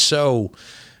already so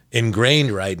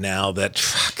ingrained right now that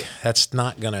that's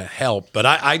not going to help. But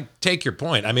I take your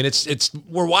point. I mean,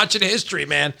 we're watching history,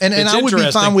 man. And I would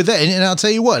be fine with that. And I'll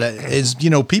tell you what, is,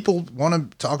 people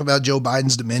want to talk about Joe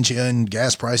Biden's dementia and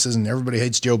gas prices and everybody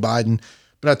hates Joe Biden.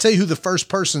 But I'll tell you who the first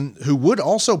person who would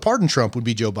also pardon Trump would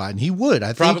be Joe Biden. He would.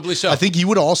 Probably so. I think he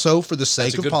would also, for the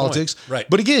sake of politics. Point. Right.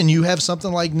 But again, you have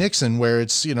something like Nixon where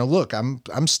it's, look,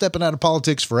 I'm stepping out of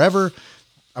politics forever.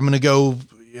 I'm going to go,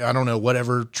 I don't know,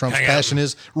 whatever Trump's passion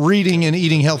is, reading and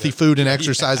eating healthy food and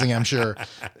exercising, I'm sure,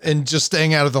 and just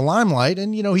staying out of the limelight.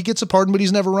 And, he gets a pardon, but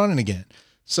he's never running again.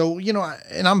 So,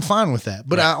 and I'm fine with that.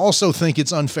 But I also think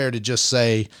it's unfair to just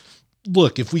say,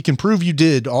 look, if we can prove you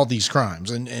did all these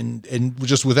crimes and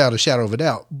just without a shadow of a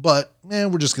doubt, but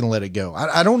we're just going to let it go.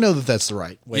 I don't know that that's the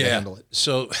right way to handle it.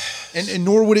 So, and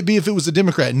nor would it be if it was a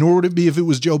Democrat, nor would it be if it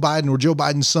was Joe Biden or Joe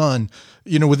Biden's son,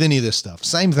 with any of this stuff.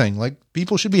 Same thing. Like,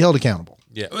 people should be held accountable.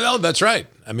 yeah, well, that's right.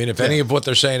 I mean, if any of what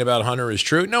they're saying about Hunter is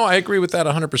true, no, I agree with that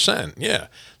 100%. Yeah,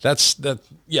 that's that.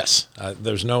 Yes,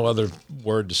 there's no other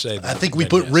word to say. I think we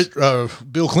put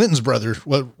Bill Clinton's brother.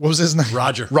 What was his name?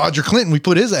 Roger Clinton. We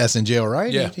put his ass in jail,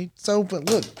 right? Yeah. But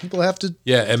look, people have to.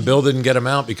 Yeah, and Bill didn't get him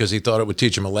out because he thought it would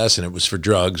teach him a lesson. It was for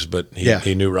drugs, but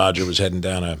he knew Roger was heading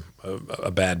down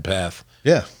a bad path.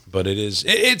 Yeah. But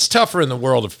it's tougher in the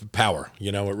world of power.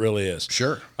 It really is.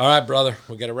 Sure. All right, brother,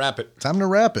 we got to wrap it. Time to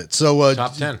wrap it. So,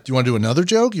 Top 10. Do you want to do another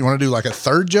joke? You want to do like a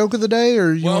third joke of the day,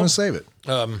 or you want to save it?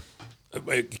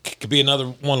 It could be another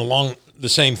one along the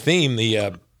same theme.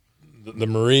 The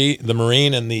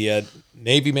Marine and the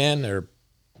Navy man are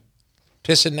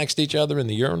pissing next to each other in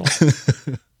the urinal.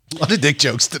 A lot of dick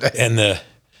jokes today. And the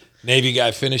Navy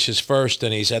guy finishes first,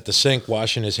 and he's at the sink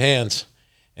washing his hands,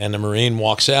 and the Marine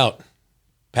walks out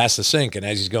past the sink, and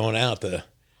as he's going out, the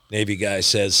Navy guy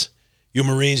says, "You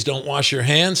Marines don't wash your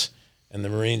hands?" And the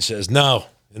Marine says, "No.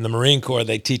 In the Marine Corps,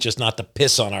 they teach us not to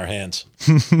piss on our hands."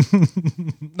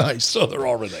 Nice. So they're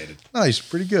all related. Nice.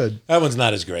 Pretty good. That one's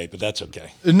not as great, but that's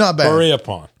okay. Not bad. Hurry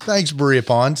upon. Thanks, Berea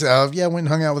Pond. Went and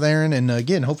hung out with Aaron, and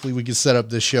again, hopefully we can set up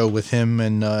this show with him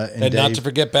and And Dave. not to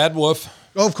forget Bad Wolf.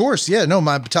 Oh, of course. Yeah, no,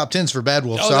 my top 10's for Bad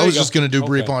Wolf. Oh, So there I was you go. just going to do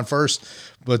Berea Okay. Pond first.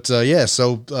 But so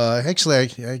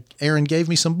actually, Aaron gave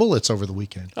me some bullets over the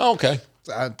weekend. Oh, okay.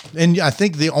 And I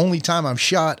think the only time I've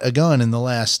shot a gun in the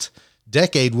last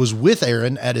decade was with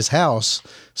Aaron at his house.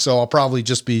 So I'll probably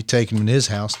just be taking him to his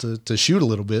house to shoot a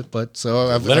little bit. But so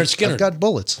I've got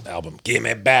bullets. Album. Give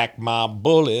me back my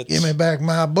bullets. Give me back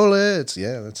my bullets.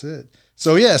 Yeah, that's it.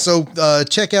 So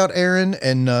check out Aaron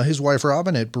and his wife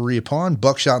Robin at Berea Pond,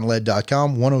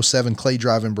 buckshotandlead.com, 107 Clay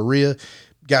Drive in Berea.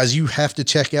 Guys, you have to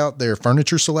check out their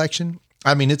furniture selection.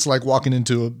 I mean, it's like walking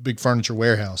into a big furniture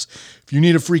warehouse. If you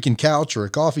need a freaking couch or a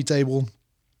coffee table,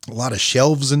 a lot of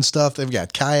shelves and stuff. They've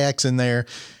got kayaks in there.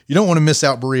 You don't want to miss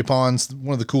out Berea Pond's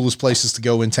one of the coolest places to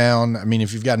go in town. I mean,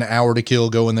 if you've got an hour to kill,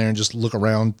 go in there and just look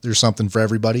around. There's something for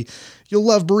everybody. You'll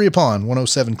love Berea Pond,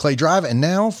 107 Clay Drive. And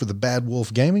now for the Bad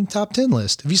Wolf Gaming Top 10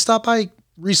 list. Have you stopped by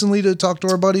recently to talk to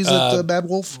our buddies at Bad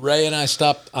Wolf? Ray and I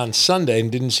stopped on Sunday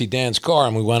and didn't see Dan's car,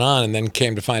 and we went on and then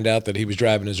came to find out that he was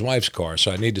driving his wife's car.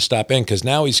 So I need to stop in because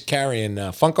now he's carrying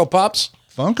Funko Pops.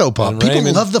 Funko Pop. And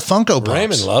People love the Funko Pops.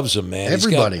 Raymond loves them, man.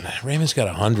 Everybody. Raymond's got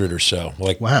 100 or so.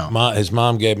 Like, wow. His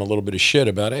mom gave him a little bit of shit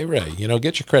about, "Hey, Ray,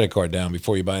 get your credit card down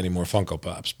before you buy any more Funko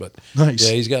Pops." But nice.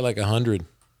 Yeah, he's got like 100.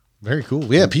 Very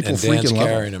cool. Yeah, people and Dan's freaking love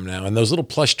carrying them now. And those little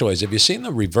plush toys. Have you seen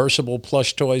the reversible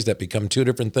plush toys that become two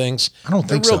different things? I don't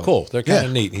think They're so. real cool. They're kind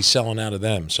of neat. He's selling out of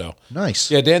them. So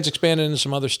nice. Yeah, Dan's expanding into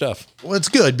some other stuff. Well, it's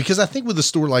good because I think with a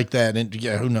store like that, and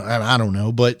who knows, I don't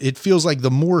know, but it feels like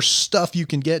the more stuff you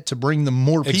can get to bring the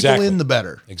more people in, the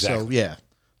better. Exactly. So yeah,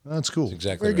 that's cool. That's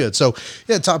exactly very right. good. So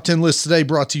top 10 list today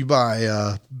brought to you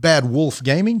by Bad Wolf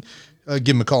Gaming. Give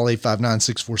them a call,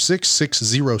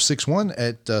 859-646-6061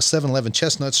 at 711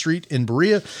 Chestnut Street in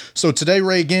Berea. So today,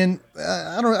 Ray, again,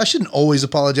 I shouldn't always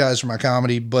apologize for my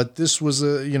comedy, but this was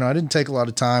I didn't take a lot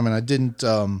of time and I didn't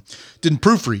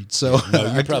proofread. So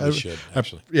No, you probably should,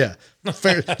 actually. Yeah.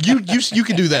 Fair. You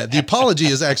can do that. The apology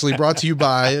is actually brought to you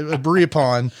by Berea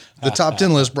Pond. The top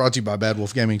 10 list brought to you by Bad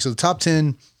Wolf Gaming. So the top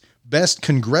 10 best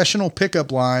congressional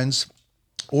pickup lines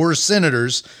or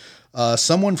senators.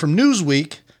 Someone from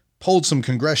Newsweek polled some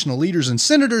congressional leaders and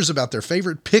senators about their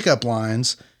favorite pickup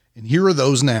lines, and here are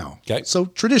those now. Okay. So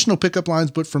traditional pickup lines,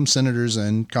 but from senators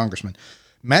and congressmen.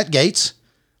 Matt Gaetz,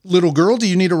 "Little girl, do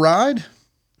you need a ride?"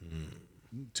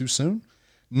 Too soon.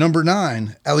 Number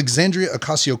 9, Alexandria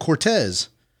Ocasio-Cortez,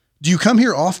 "Do you come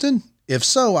here often? If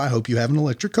so, I hope you have an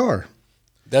electric car."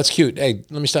 That's cute. Hey,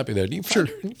 let me stop you there. Do you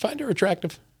find her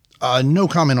attractive? No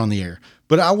comment on the air,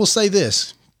 but I will say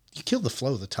this. You killed the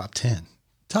flow of the top 10.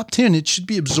 Top 10, it should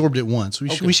be absorbed at once. We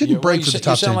shouldn't break for the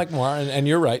top 10. You sound like more, and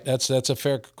you're right. That's a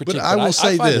fair critique. But I will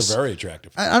say I find this. her very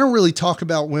attractive. I don't really talk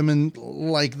about women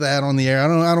like that on the air. I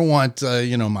don't want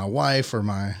my wife or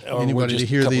anybody to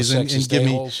hear these and give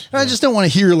me. Holes. I just don't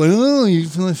want to hear like, "Oh, you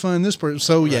really find this person."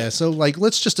 So so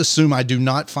let's just assume I do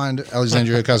not find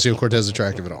Alexandria Ocasio-Cortez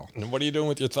attractive at all. And what are you doing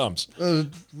with your thumbs?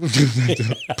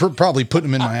 Probably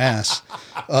putting them in my ass.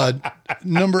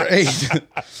 Number 8,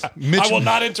 Mitch. I will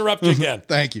not interrupt you again.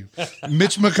 Thank you.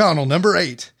 Mitch McConnell, number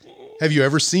 8. Have you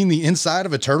ever seen the inside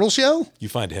of a turtle shell? You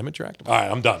find him attractive? All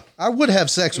right, I'm done. I would have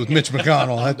sex with Mitch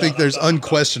McConnell. I think there's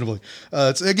unquestionably.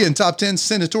 It's again, top 10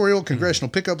 senatorial congressional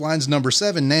pickup lines. Number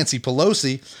 7, Nancy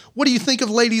Pelosi. What do you think of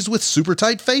ladies with super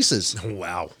tight faces?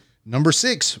 Wow. Number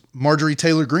 6, Marjorie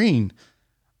Taylor Greene.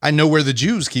 I know where the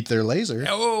Jews keep their laser.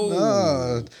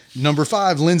 Number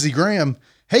 5, Lindsey Graham.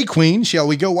 Hey, Queen, shall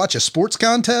we go watch a sports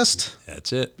contest?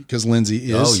 That's it. Because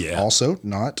Lindsey is also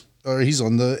not, or he's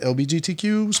on the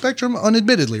LGBTQ spectrum,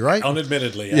 unadmittedly, right?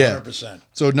 Unadmittedly, 100%. Yeah.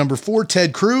 So number 4,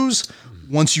 Ted Cruz.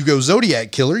 Once you go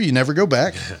Zodiac Killer, you never go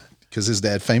back. Because his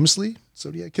dad famously,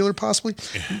 Zodiac Killer possibly.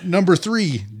 Number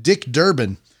 3, Dick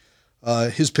Durbin.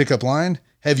 His pickup line,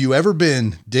 have you ever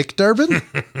been Dick Durbin?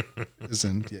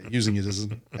 Using it as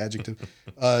an adjective.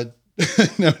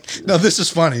 No, this is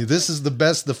funny. This is the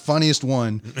best, the funniest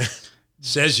one.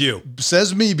 Says you.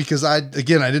 Says me because I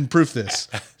didn't proof this.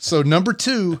 So number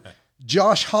 2,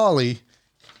 Josh Hawley,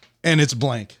 and it's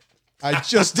blank. I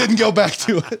just didn't go back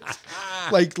to it.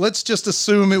 Like, let's just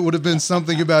assume it would have been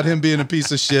something about him being a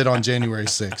piece of shit on January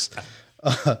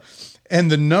 6th.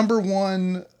 And the number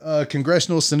 1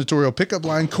 congressional senatorial pickup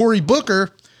line, Cory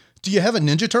Booker, do you have a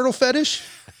Ninja Turtle fetish?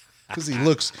 Because he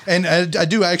looks, and I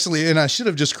do actually, and I should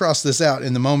have just crossed this out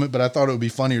in the moment, but I thought it would be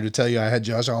funnier to tell you I had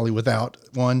Josh Hawley without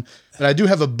one. But I do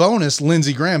have a bonus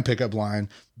Lindsey Graham pickup line.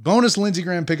 Bonus Lindsey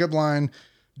Graham pickup line.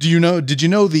 Did you know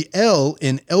the L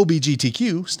in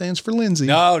LBGTQ stands for Lindsay?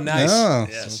 Oh, nice. Oh,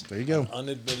 yes. So there you go.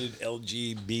 Unadmitted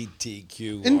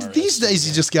LGBTQ. And these days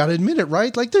you just got to admit it,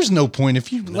 right? like there's no point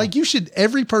if you, like you should,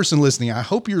 every person listening, I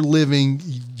hope you're living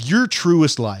your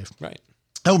truest life. Right.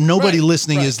 I hope nobody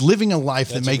listening is living a life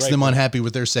that makes them point. unhappy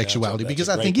with their sexuality. That's because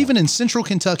a I great think point. even in central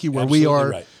Kentucky where Absolutely we are,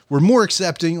 right. we're more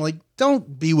accepting. Like,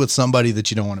 don't be with somebody that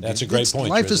you don't want to be. That's a great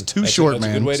point, Life is Trizdon. too That's a short, good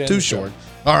man. way It's to too end the show. short.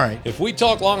 All right. If we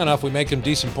talk long enough, we make them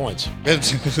decent points.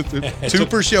 2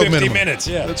 per show 50 minimum. minutes,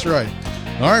 yeah. That's right.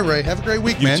 All right, Ray. Have a great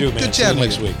week, man. too, man. Good See you chatting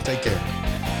next with you. week. Take care.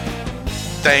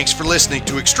 Thanks for listening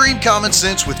to Extreme Common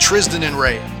Sense with Trizdon and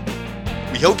Ray.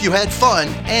 We hope you had fun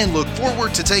and look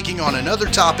forward to taking on another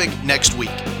topic next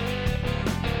week.